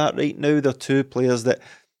have that right now. They're 2 players that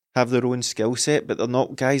have their own skill set, but they're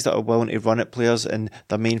not guys that are willing to run at players, and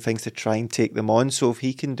their main thing's to try and take them on. So if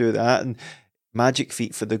he can do that, and magic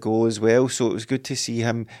feet for the goal as well. So it was good to see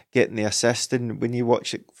him getting the assist, and when you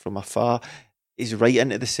watch it from afar, he's right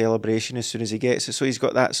into the celebration as soon as he gets it. So he's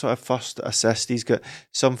got that sort of first assist. He's got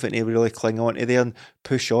something to really cling on to there and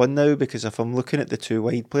push on now, because if I'm looking at the 2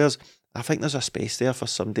 wide players, I think there's a space there for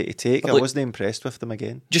somebody to take. I wasn't impressed with them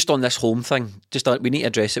again. Just on this Home thing, we need to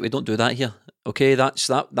address it. We don't do that here. Okay, that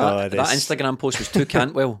Instagram post was too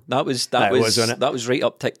Cantwell. That was right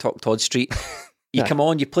up TikTok Todd Street. You come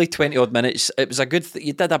on, you play 20 odd minutes. It was a good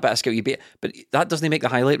you did a bit of skill, but that doesn't make the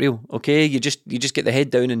highlight reel. Okay, you just get the head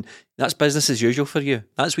down, and that's business as usual for you.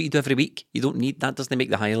 That's what you do every week. You don't need that. Doesn't make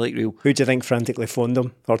the highlight reel. Who do you think frantically phoned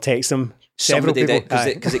him or texted him? Somebody did,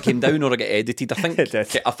 because it came down or it got edited. I think it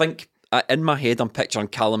did. I think in my head I'm picturing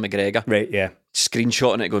Callum McGregor, right? Yeah,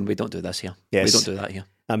 screenshotting it, going, "We don't do this here. Yes. We don't do that here."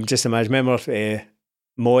 I'm just imagining. Remember,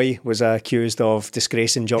 Moy was accused of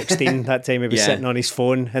disgracing Jock Stein that time. He was sitting on his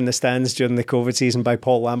phone in the stands during the COVID season by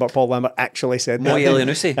Paul Lambert. Paul Lambert actually said Moy that.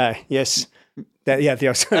 Elyounoussi. Yes. I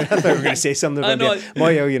thought we were going to say something about that.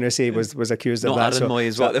 Moy Elyounoussi was accused of that. Not Aaron Moy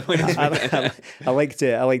is what the point is. I like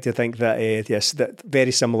to think that that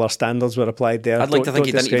very similar standards were applied there. I'd like to think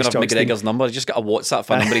he didn't even have Jockstein. McGregor's number. He just got a WhatsApp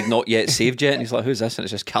for a number he'd not yet saved yet, and he's like, "Who's this?" And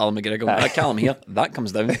it's just Callum McGregor. Callum here. That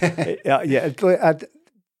comes down.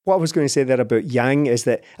 What I was going to say there about Yang is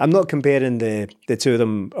that I'm not comparing the two of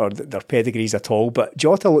them or their pedigrees at all, but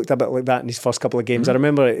Jota looked a bit like that in his first couple of games. I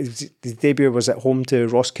remember his debut was at home to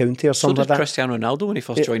Ross County or something like that. Cristiano Ronaldo when he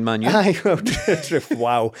first joined Man U.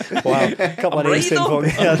 Wow. A couple of names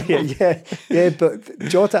there. Yeah, but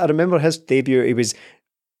Jota, I remember his debut, he was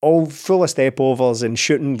all full of step overs and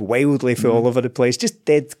shooting wildly for all over the place, just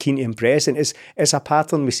dead keen to impress. And it's a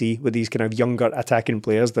pattern we see with these kind of younger attacking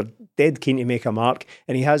players. They're dead keen to make a mark,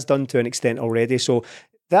 and he has done to an extent already. So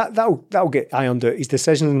that'll get ironed out. His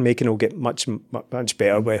decision making will get much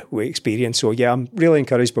better with experience. So yeah, I'm really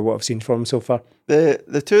encouraged by what I've seen from him so far.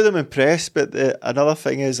 The two of them impressed, but another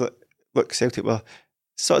thing is, look, Celtic were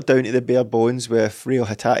sort of down to the bare bones with Rio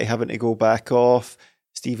Hatate having to go back off,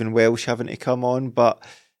 Stephen Welsh having to come on, but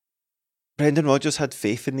Brendan Rodgers had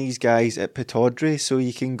faith in these guys at Pittodrie, so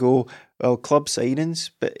you can go, well, club signings,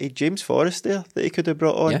 but he had James Forrest there that he could have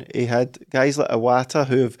brought on. Yeah. He had guys like Iwata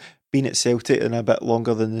who have been at Celtic and a bit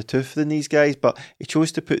longer than the tooth than these guys, but he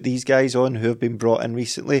chose to put these guys on who have been brought in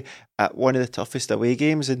recently at one of the toughest away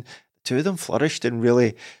games, and two of them flourished and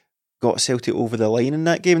really got Celtic over the line in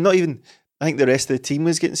that game. Not even, I think the rest of the team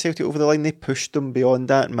was getting Celtic over the line. They pushed them beyond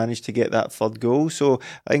that and managed to get that third goal. So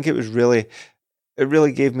I think it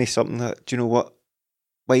really gave me something that, do you know what,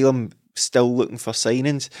 while I'm still looking for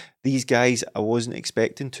signings, these guys I wasn't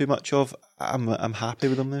expecting too much of. I'm happy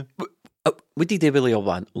with them now. What do you do with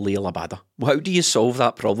Liel Abada? How do you solve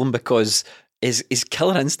that problem? Because his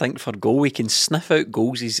killer instinct for goal, he can sniff out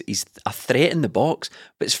goals, he's a threat in the box,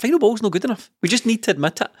 but his final ball's not good enough. We just need to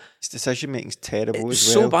admit it. His decision making's terrible it's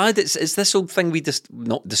as well. So bad. It's this old thing we just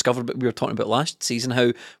not discovered, but we were talking about last season,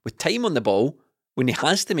 how with time on the ball, when he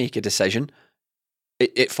has to make a decision,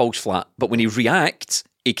 it falls flat. But when he reacts,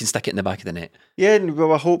 he can stick it in the back of the net. Yeah, and we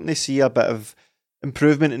were hoping to see a bit of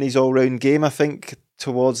improvement in his all-round game. I think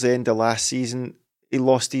towards the end of last season, he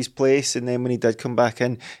lost his place, and then when he did come back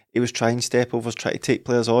in, he was trying step overs, trying to take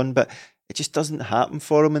players on, but it just doesn't happen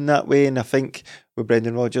for him in that way. And I think with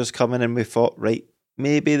Brendan Rodgers coming in, we thought, right,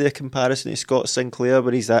 maybe the comparison to Scott Sinclair,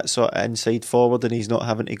 where he's that sort of inside forward and he's not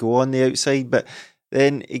having to go on the outside, but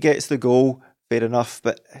then he gets the goal, fair enough,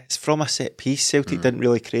 but it's from a set piece. Celtic didn't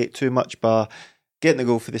really create too much by getting the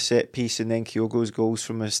goal for the set piece and then Kyogo's goals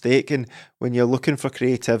from a mistake. And when you're looking for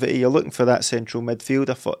creativity, you're looking for that central midfield.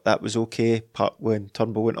 I thought that was okay part when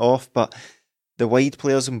Turnbull went off, but the wide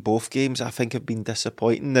players in both games I think have been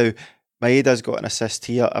disappointing. Now, Maeda's got an assist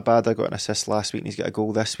here, Abada got an assist last week and he's got a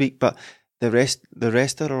goal this week, but the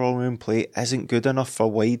rest of our all-round play isn't good enough for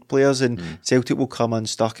wide players, and Celtic will come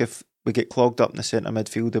unstuck if we get clogged up in the centre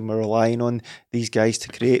midfield and we're relying on these guys to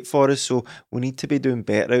create for us. So we need to be doing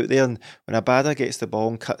better out there. And when Abada gets the ball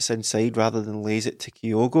and cuts inside rather than lays it to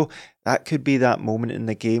Kyogo, that could be that moment in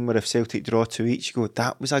the game where if Celtic draw 2 each, you go,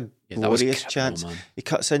 that was a glorious chance. Man. He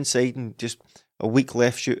cuts inside and just a weak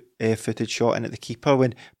left footed shot in at the keeper.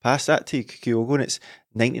 When pass that to Kyogo and it's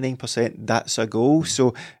 99%, that's a goal.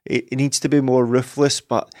 So it needs to be more ruthless,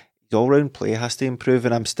 but all-round play has to improve,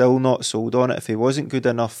 and I'm still not sold on it. If he wasn't good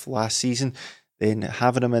enough last season, then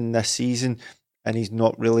having him in this season, and he's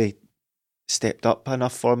not really stepped up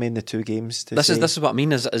enough for me in the 2 games. This is what I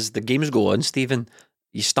mean. As the games go on, Stephen,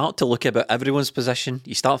 you start to look about everyone's position.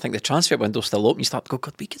 You start to think the transfer window's still open. You start to go,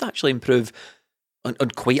 God, we could actually improve on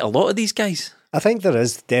quite a lot of these guys. I think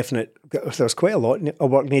there's quite a lot of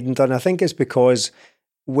work needing done. I think it's because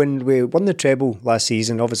when we won the treble last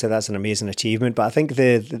season, obviously that's an amazing achievement, but I think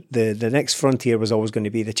the next frontier was always going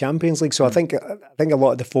to be the Champions League. So I think a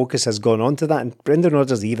lot of the focus has gone on to that, and Brendan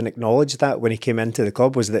Rodgers even acknowledged that when he came into the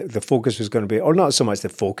club, was that the focus was going to be, or not so much the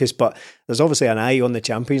focus, but there's obviously an eye on the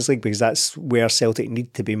Champions League because that's where Celtic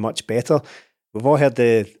need to be much better. We've all heard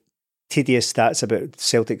the tedious stats about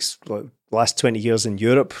Celtic's last 20 years in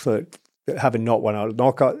Europe, having not won a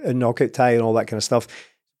knockout tie and all that kind of stuff.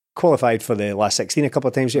 Qualified for the last 16 a couple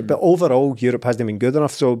of times, but overall Europe hasn't been good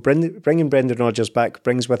enough. So bringing Brendan Rodgers back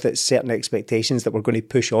brings with it certain expectations that we're going to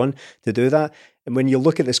push on to do that. And when you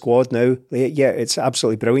look at the squad now, yeah, it's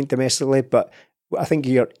absolutely brilliant domestically, but I think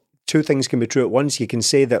two things can be true at once. You can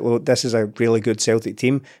say that, look, this is a really good Celtic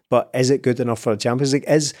team, but is it good enough for the Champions League?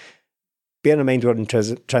 bearing in mind we're in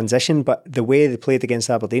transition, but the way they played against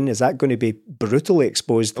Aberdeen, is that going to be brutally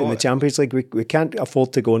exposed in the Champions League? We can't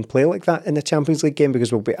afford to go and play like that in the Champions League game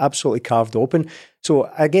because we'll be absolutely carved open.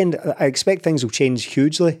 So again, I expect things will change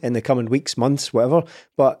hugely in the coming weeks, months, whatever.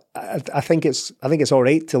 But I think it's all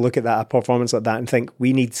right to look at that, a performance like that, and think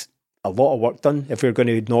we need a lot of work done if we're going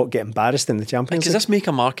to not get embarrassed in the Champions League. Does this make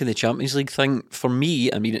a mark in the Champions League thing? For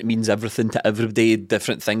me, I mean, it means everything to everybody,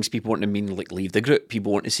 different things. People want to mean like leave the group.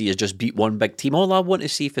 People want to see us just beat one big team. All I want to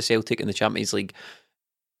see for Celtic in the Champions League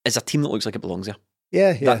is a team that looks like it belongs there.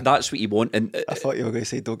 Yeah. That's what you want. And I thought you were going to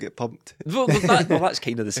say don't get pumped. Well, that's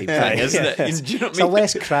kind of the same thing, isn't it? Do you know what I mean?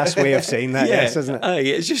 It's a less crass way of saying that, yes, isn't it?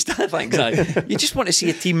 It's just thanks. You just want to see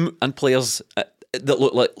a team and players that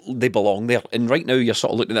look like they belong there. And right now you're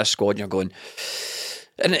sort of looking at this squad and you're going,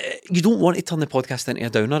 and you don't want to turn the podcast into a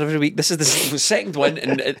downer every week. This is the second one,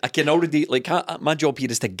 and I can already, like, my job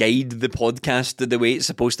here is to guide the podcast the way it's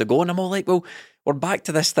supposed to go. And I'm all like, well, we're back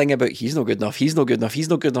to this thing about he's not good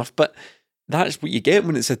enough. But that's what you get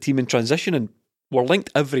when it's a team in transition, and we're linked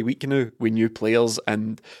every week now with new players,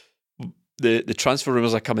 and the transfer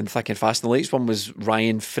rumours are coming thick and fast. And the latest one was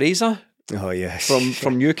Ryan Fraser. Oh yes,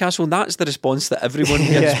 from Newcastle. And that's the response that everyone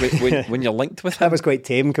gets when you're linked with him. That was quite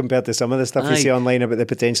tame compared to some of the stuff you see online about the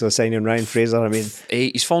potential of signing Ryan Fraser. I mean,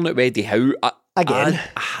 he's fallen out with Eddie Howe again.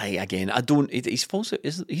 I don't. He's fallen out.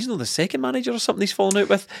 He's not the second manager or something he's fallen out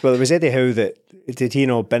with. Well, it was Eddie Howe that did he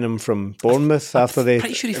not bin him from Bournemouth after they?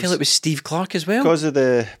 Pretty sure he fell out with Steve Clarke as well because of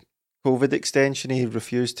the COVID extension. He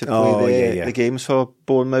refused to play the games for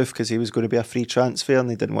Bournemouth because he was going to be a free transfer and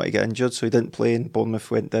he didn't want to get injured, so he didn't play, and Bournemouth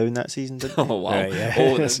went down that season, didn't they? Oh wow! Right, yeah.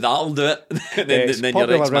 Oh, that'll do it. then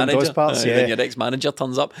your ex-manager, then your ex-manager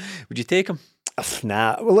turns up. Would you take him?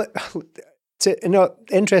 Nah. Well,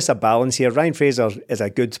 interest of balance here. Ryan Fraser is a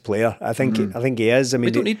good player. I think he is. I mean,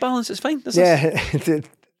 we don't need balance. It's fine.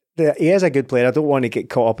 He is a good player. I don't want to get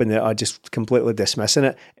caught up in it. Just completely dismissing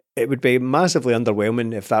it. It would be massively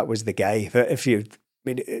underwhelming if that was the guy. He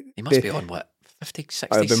must be on what, 50, 60,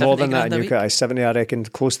 it'd be 70 more than grand that in a week? 70, I reckon,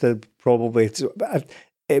 close to probably.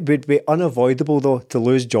 It would be unavoidable though to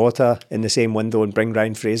lose Jota in the same window and bring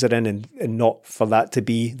Ryan Fraser in, and not for that to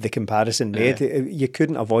be the comparison made. You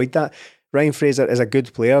couldn't avoid that. Ryan Fraser is a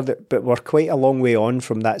good player, but we're quite a long way on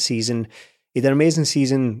from that season. He did an amazing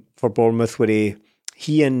season for Bournemouth where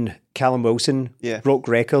he and Callum Wilson broke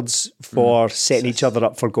records for setting each other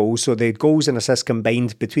up for goals. So the goals and assists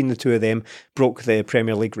combined between the two of them broke the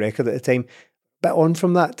Premier League record at the time. Bit on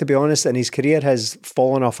from that, to be honest, and his career has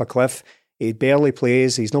fallen off a cliff. He barely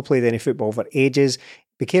plays. He's not played any football for ages.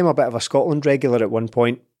 Became a bit of a Scotland regular at one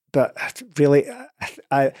point. But really,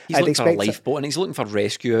 I'd looking expect for a lifeboat, and he's looking for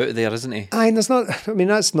rescue out of there, isn't he? And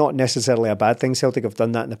that's not necessarily a bad thing. Celtic have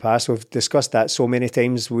done that in the past. We've discussed that so many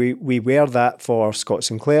times. We wear that for Scott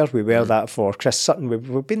Sinclair. We wear that for Chris Sutton.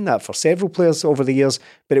 We've been that for several players over the years.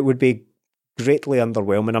 But it would be greatly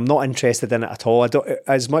underwhelming. I'm not interested in it at all.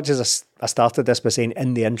 As much as I started this by saying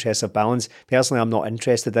in the interest of balance, personally I'm not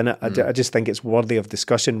interested in it. I just think it's worthy of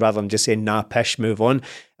discussion rather than just saying nah, pish, move on.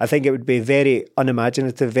 I think it would be very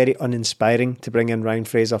unimaginative, very uninspiring to bring in Ryan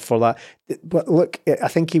Fraser for that. But look, I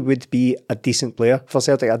think he would be a decent player for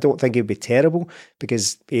Celtic. I don't think he'd be terrible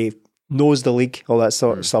because he knows the league, all that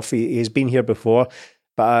sort of stuff. He's been here before,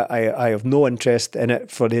 but I have no interest in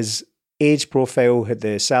it for his age profile.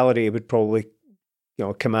 The salary would probably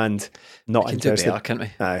command. Not interested. Do better, can't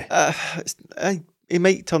we? Aye. He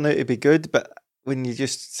might turn out to be good, but when you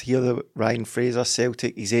just hear the Ryan Fraser,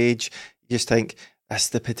 Celtic, his age, you just think that's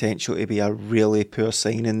the potential to be a really poor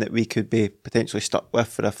signing that we could be potentially stuck with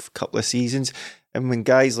for a couple of seasons. And when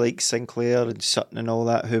guys like Sinclair and Sutton and all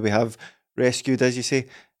that, who we have rescued, as you say,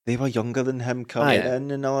 they were younger than him coming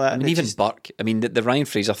in and all that. I mean, even Burke. I mean, the Ryan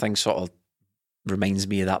Fraser thing sort of reminds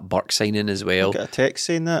me of that Burke signing as well. I got a text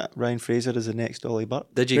saying that Ryan Fraser is the next Ollie Burke.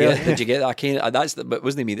 Did you get that? But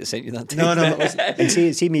wasn't it me that sent you that? No, it wasn't.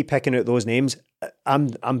 And see me picking out those names.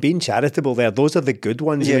 I'm being charitable there. Those are the good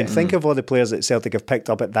ones. I mean, think of all the players that Celtic have picked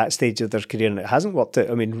up at that stage of their career and it hasn't worked out.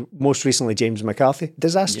 I mean, most recently James McCarthy,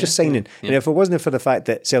 disastrous signing. And if it wasn't for the fact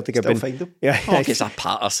that Celtic have been, find him. He's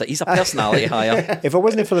a personality hire. If it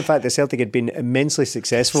wasn't for the fact that Celtic had been immensely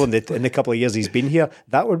successful in the couple of years he's been here,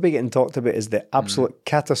 that would be getting talked about as the absolute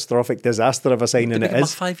catastrophic disaster of a signing. It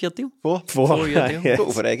is a 5-year deal. 4-year deal. Don't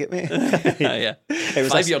overegg it, mate. It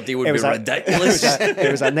was 5-year deal would be ridiculous.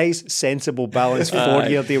 It was a nice, sensible, balanced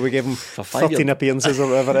 4-year deal. We gave him 13 appearances or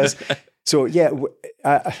whatever it is. So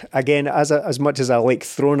again, as much as I like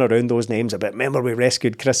throwing around those names a bit, remember we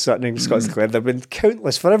rescued Chris Sutton and Scott Sinclair. There have been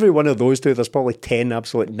countless. For every one of those two, there's probably 10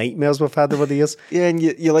 absolute nightmares we've had over the years. Yeah, and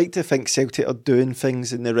you like to think Celtic are doing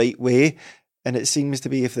things in the right way. And it seems to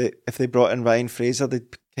be if they brought in Ryan Fraser,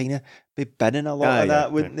 they'd kind of be binning a lot of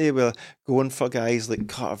that, wouldn't they? We're going for guys like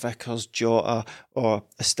Carter Vickers, Jota, or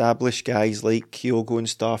established guys like Kyogo and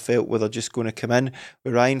Starfelt, where they're just going to come in.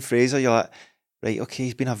 With Ryan Fraser, you're like, right, okay,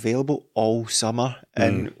 he's been available all summer,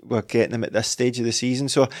 and we're getting him at this stage of the season.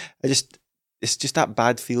 So it's just that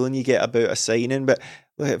bad feeling you get about a signing. But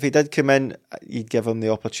look, if he did come in, you'd give him the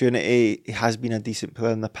opportunity. He has been a decent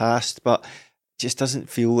player in the past, but just doesn't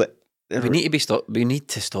feel that. We need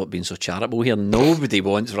to stop being so charitable here. Nobody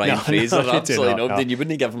wants Ryan Fraser. Absolutely nobody. You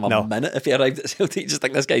wouldn't give him a minute if he arrived at Celtic. You just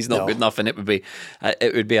think this guy's not good enough, and it would be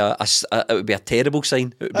a terrible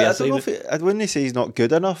sign. It would be I wouldn't say he's not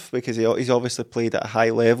good enough, because he's obviously played at a high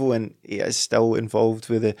level and he is still involved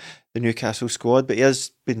with the Newcastle squad. But he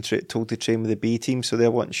has been told to train with the B team, so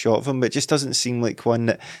they're wanting shot of him. But it just doesn't seem like one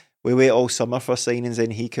that. We wait all summer for signings,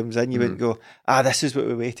 and he comes in, you wouldn't go, this is what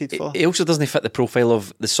we waited for. He also doesn't fit the profile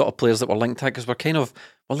of the sort of players that we're linked at, because we're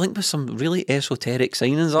linked with some really esoteric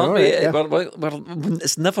signings, aren't we? Yeah.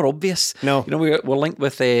 It's never obvious. No. We're linked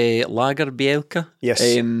with Lager Bielka. Yes.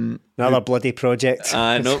 Another bloody project.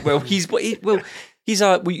 No. Well,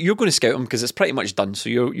 you're going to scout him because it's pretty much done. So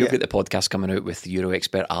you'll get the podcast coming out with Euro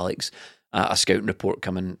expert Alex. A scouting report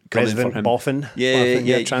coming President for him. Boffin.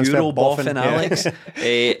 Euro Boffin, yeah. Alex.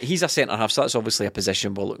 He's a centre half, so that's obviously a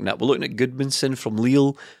position we're looking at. We're looking at Goodmanson from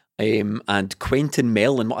Lille, and Quentin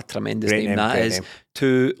Mellon, what a tremendous name that is,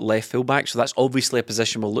 two left full backs. So that's obviously a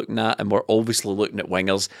position we're looking at, and we're obviously looking at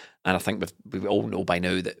wingers. And I think we all know by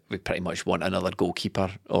now that we pretty much want another goalkeeper,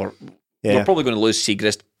 or we're probably going to lose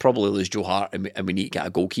Siegrist, probably lose Joe Hart, and we need to get a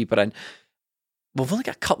goalkeeper in. We've only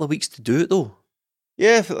got a couple of weeks to do it though.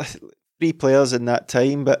 Yeah, 3 players in that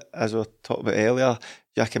time, but as we talked about earlier,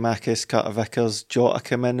 Giacomakis, Carter Vickers, Jota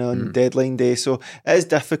come in on deadline day, so it is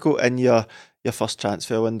difficult in your first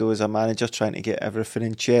transfer window as a manager, trying to get everything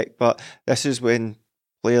in check. But this is when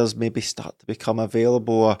players maybe start to become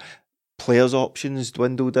available, or players' options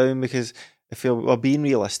dwindle down, because if we're being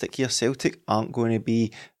realistic here, Celtic aren't going to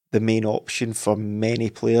be the main option for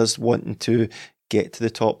many players wanting to get to the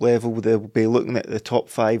top level. They'll be looking at the top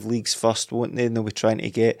 5 leagues first, won't they? And they'll be trying to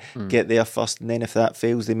get there first. And then if that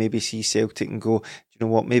fails, they maybe see Celtic and go, do you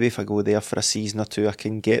know what, maybe if I go there for a season or 2, I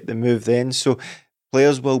can get the move then. So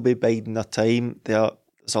players will be biding their time.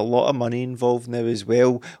 There's a lot of money involved now as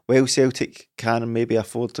well. Well, Celtic can maybe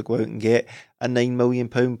afford to go out and get a £9 million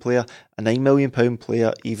player. A £9 million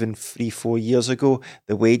player even 3-4 years ago,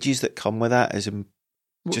 the wages that come with that is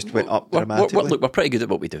just went up dramatically. Look, we're pretty good at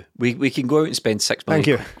what we do. We can go out and spend £6 million. Thank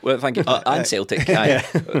you. Well, thank you. And Celtic.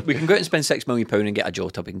 We can go out and spend £6 million and get a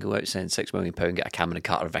Jota. We can go out and spend £6 million and get a Cameron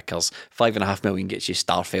Carter Vickers. $5.5 million gets you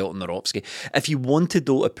Starfelt and Narovsky. If you wanted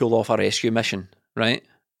though to pull off a rescue mission, right?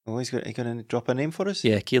 Oh, he's going to drop a name for us?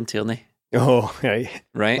 Yeah, Kieran Tierney. Oh,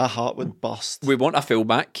 right. My heart would burst. We want a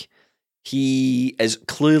fullback. He is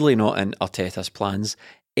clearly not in Arteta's plans.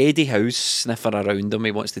 Eddie Howe's sniffing around him.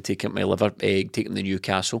 He wants to take him to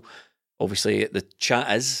Newcastle. Obviously, the chat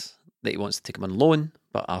is that he wants to take him on loan,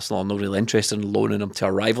 but Arsenal are not really interested in loaning him to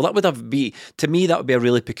a rival. To me, that would be a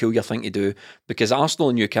really peculiar thing to do, because Arsenal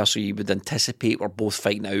and Newcastle, you would anticipate, were both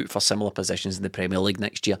fighting out for similar positions in the Premier League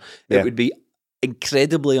next year. Yeah. It would be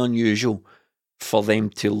incredibly unusual for them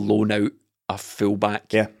to loan out a fullback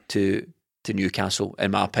to Newcastle, in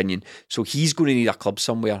my opinion. So he's going to need a club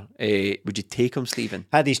somewhere. Would you take him, Stephen?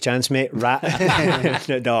 Had his chance, mate. No,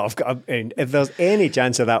 I've got. If there's any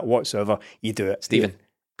chance of that whatsoever, you do it, Stephen.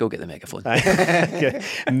 Go get the megaphone.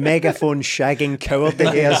 Megaphone shagging coward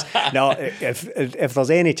that he is. No, if there's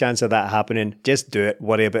any chance of that happening, just do it.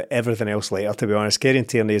 Worry about everything else later, to be honest. Kieran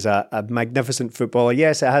Tierney is a magnificent footballer.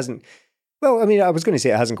 Yes, it hasn't. Well, I mean, I was going to say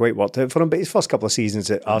it hasn't quite worked out for him, but his first couple of seasons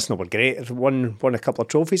at Arsenal were great. Won a couple of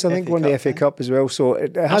trophies, I think, won the FA Cup as well. So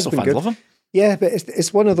it has been good. Love him. Yeah, but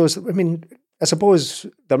it's one of those. I mean, I suppose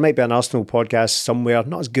there might be an Arsenal podcast somewhere,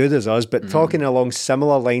 not as good as us, but talking along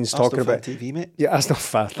similar lines, Arsenal talking about TV, mate. Yeah, Arsenal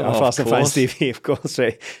fan TV, of course,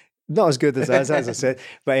 right? Not as good as us, as I said,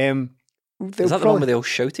 but is that the one where they all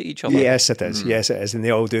shout at each other? Yes, it is. Yes, it is, and they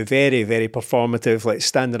all do very, very performative, like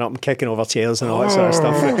standing up and kicking over chairs and all that sort of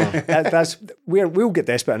stuff. We'll get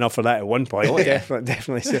desperate enough for that at one point.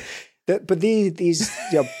 Definitely. So, but these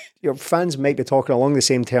your fans might be talking along the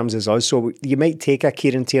same terms as us, so you might take a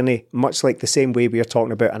Kieran Tierney much like the same way we are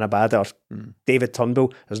talking about an Abada or David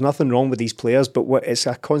Turnbull. There's nothing wrong with these players, but it's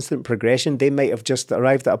a constant progression. They might have just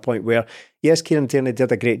arrived at a point where, yes, Kieran Tierney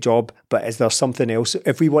did a great job, but is there something else?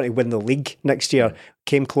 If we want to win the league next year,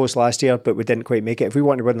 came close last year, but we didn't quite make it. If we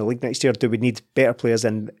want to win the league next year, do we need better players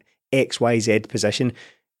in X, Y, Z position?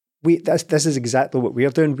 This is exactly what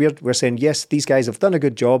we're doing. We're saying, yes, these guys have done a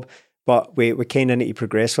good job, but we kind of need to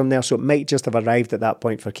progress from there. So it might just have arrived at that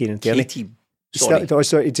point for Kieran Tierney. Sorry.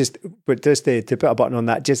 But just to put a button on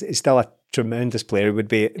that, it's still a tremendous player. It would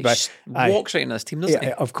be. He walks right in this team, doesn't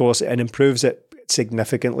he? Of course, and improves it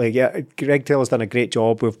significantly. Yeah, Greg Taylor's done a great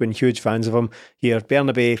job. We've been huge fans of him here.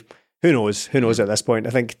 Bernabe, who knows at this point. I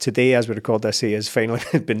think today, as we record this, he has finally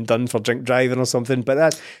been done for drink driving or something.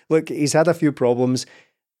 But he's had a few problems,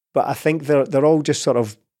 but I think they're all just sort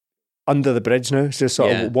of under the bridge now. It's just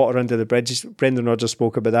sort of water under the bridge. Brendan Rodgers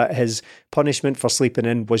spoke about that. His punishment for sleeping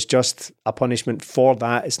in was just a punishment for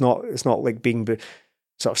that. It's not like being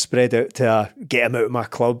sort of spread out to get him out of my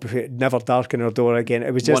club, never darken our door again.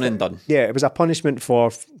 It was just one and done. Yeah, it was a punishment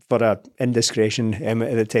for a indiscretion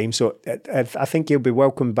at the time. So I think he'll be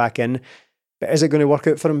welcomed back in. But is it going to work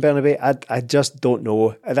out for him, Bernabe? I just don't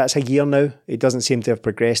know. That's a year now. He doesn't seem to have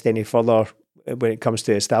progressed any further when it comes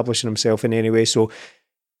to establishing himself in any way. So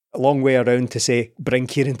a long way around to say bring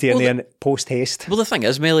Kieran Tierney in post haste. Well, the thing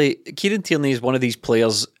is, Melly, Kieran Tierney is one of these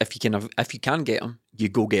players. If you can get him, you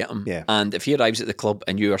go get him. Yeah. And if he arrives at the club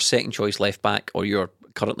and you are second choice left back, or you're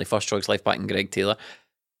currently first choice left back in Greg Taylor,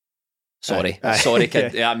 sorry,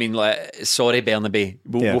 kid. Yeah. I mean, sorry, Bernabe.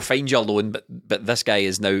 We'll find you alone, but this guy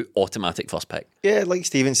is now automatic first pick. Yeah, like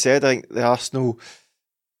Stephen said, I think the Arsenal,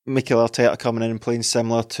 Mikel Arteta coming in and playing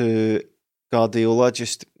similar to Guardiola,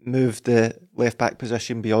 just moved the left back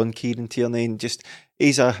position beyond Kieran Tierney, and just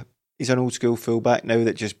he's an old school fullback now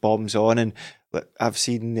that just bombs on. And I've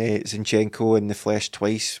seen Zinchenko in the flesh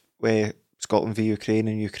twice, where Scotland v Ukraine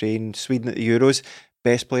and Ukraine, Sweden at the Euros.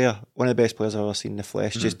 Best player, one of the best players I've ever seen in the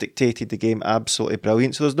flesh. Just dictated the game, absolutely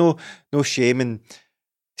brilliant. So there's no shame in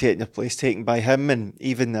taking the place taken by him. And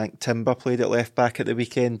even like Timber played at left back at the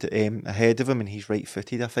weekend ahead of him, and he's right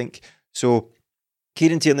footed, I think. So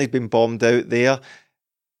Kieran Tierney's been bombed out there.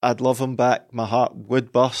 I'd love him back. My heart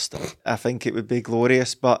would burst. I think it would be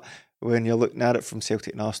glorious. But when you're looking at it from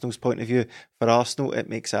Celtic and Arsenal's point of view, for Arsenal, it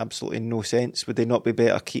makes absolutely no sense. Would they not be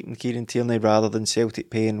better keeping Kieran Tierney rather than Celtic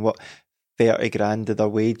paying 30 grand of their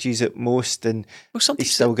wages at most, and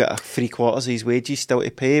he's still got 3/4 of his wages still to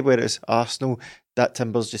pay, whereas Arsenal, that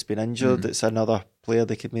Timber's just been injured. It's another player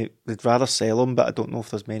they could they'd rather sell him, but I don't know if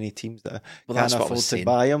there's many teams that can afford to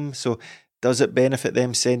buy him. So does it benefit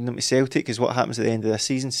them sending him to Celtic? Because what happens at the end of the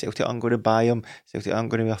season? Celtic aren't going to buy him. Celtic aren't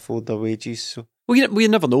going to afford their wages. So we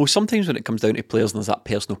never know. Sometimes when it comes down to players, there's that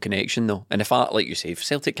personal connection though. And like you say, if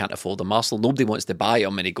Celtic can't afford him, Arsenal, nobody wants to buy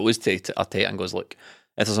him, and he goes to Arteta and goes, look,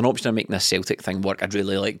 if there's an option of making this Celtic thing work, I'd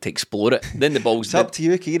really like to explore it. Then the ball's it's up to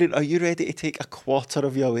you, Kieran. Are you ready to take 1/4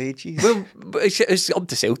 of your wages? Well, it's up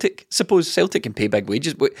to Celtic. Suppose Celtic can pay big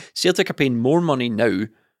wages, but Celtic are paying more money now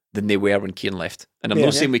than they were when Kieran left. And I'm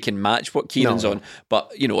not saying we can match what Kieran's on,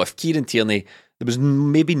 but if Kieran Tierney, there was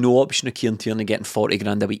maybe no option of Kieran Tierney getting 40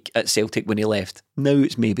 grand a week at Celtic when he left. Now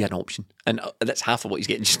it's maybe an option, and that's half of what he's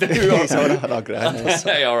getting just now. He's on 100 grand,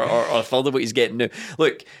 or a third of what he's getting now.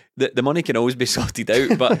 Look, the money can always be sorted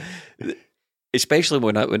out, but especially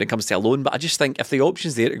when it comes to a loan. But I just think if the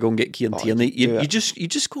option's there to go and get Kieran Tierney, you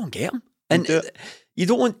just go and get him. And you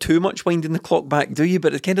don't want too much winding the clock back, do you?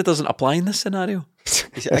 But it kind of doesn't apply in this scenario.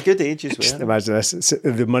 He's at a good age as well. Just imagine this.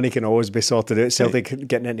 The money can always be sorted out. Celtic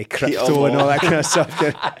getting into crypto and all that kind of stuff.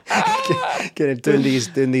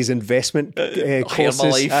 Doing these investment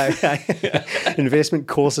courses. Investment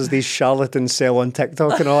courses these charlatans sell on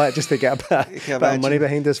TikTok and all that, just to get a bit of money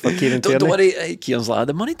behind us for Kieran Tierney. Don't worry, Kieran's like,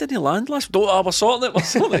 the money didn't land last. We're sorting it. We're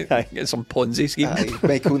sorting it. Get some Ponzi scheme.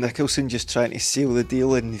 Michael Nicholson just trying to seal the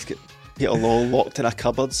deal, and he's got Peter Law locked in a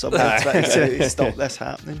cupboard somewhere trying to stop this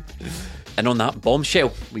happening. And on that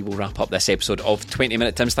bombshell, we will wrap up this episode of 20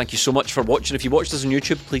 Minute Tims. Thank you so much for watching. If you watched us on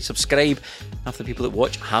YouTube, please subscribe. Half the people that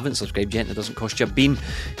watch haven't subscribed yet, and it doesn't cost you a bean.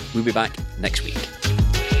 We'll be back next week.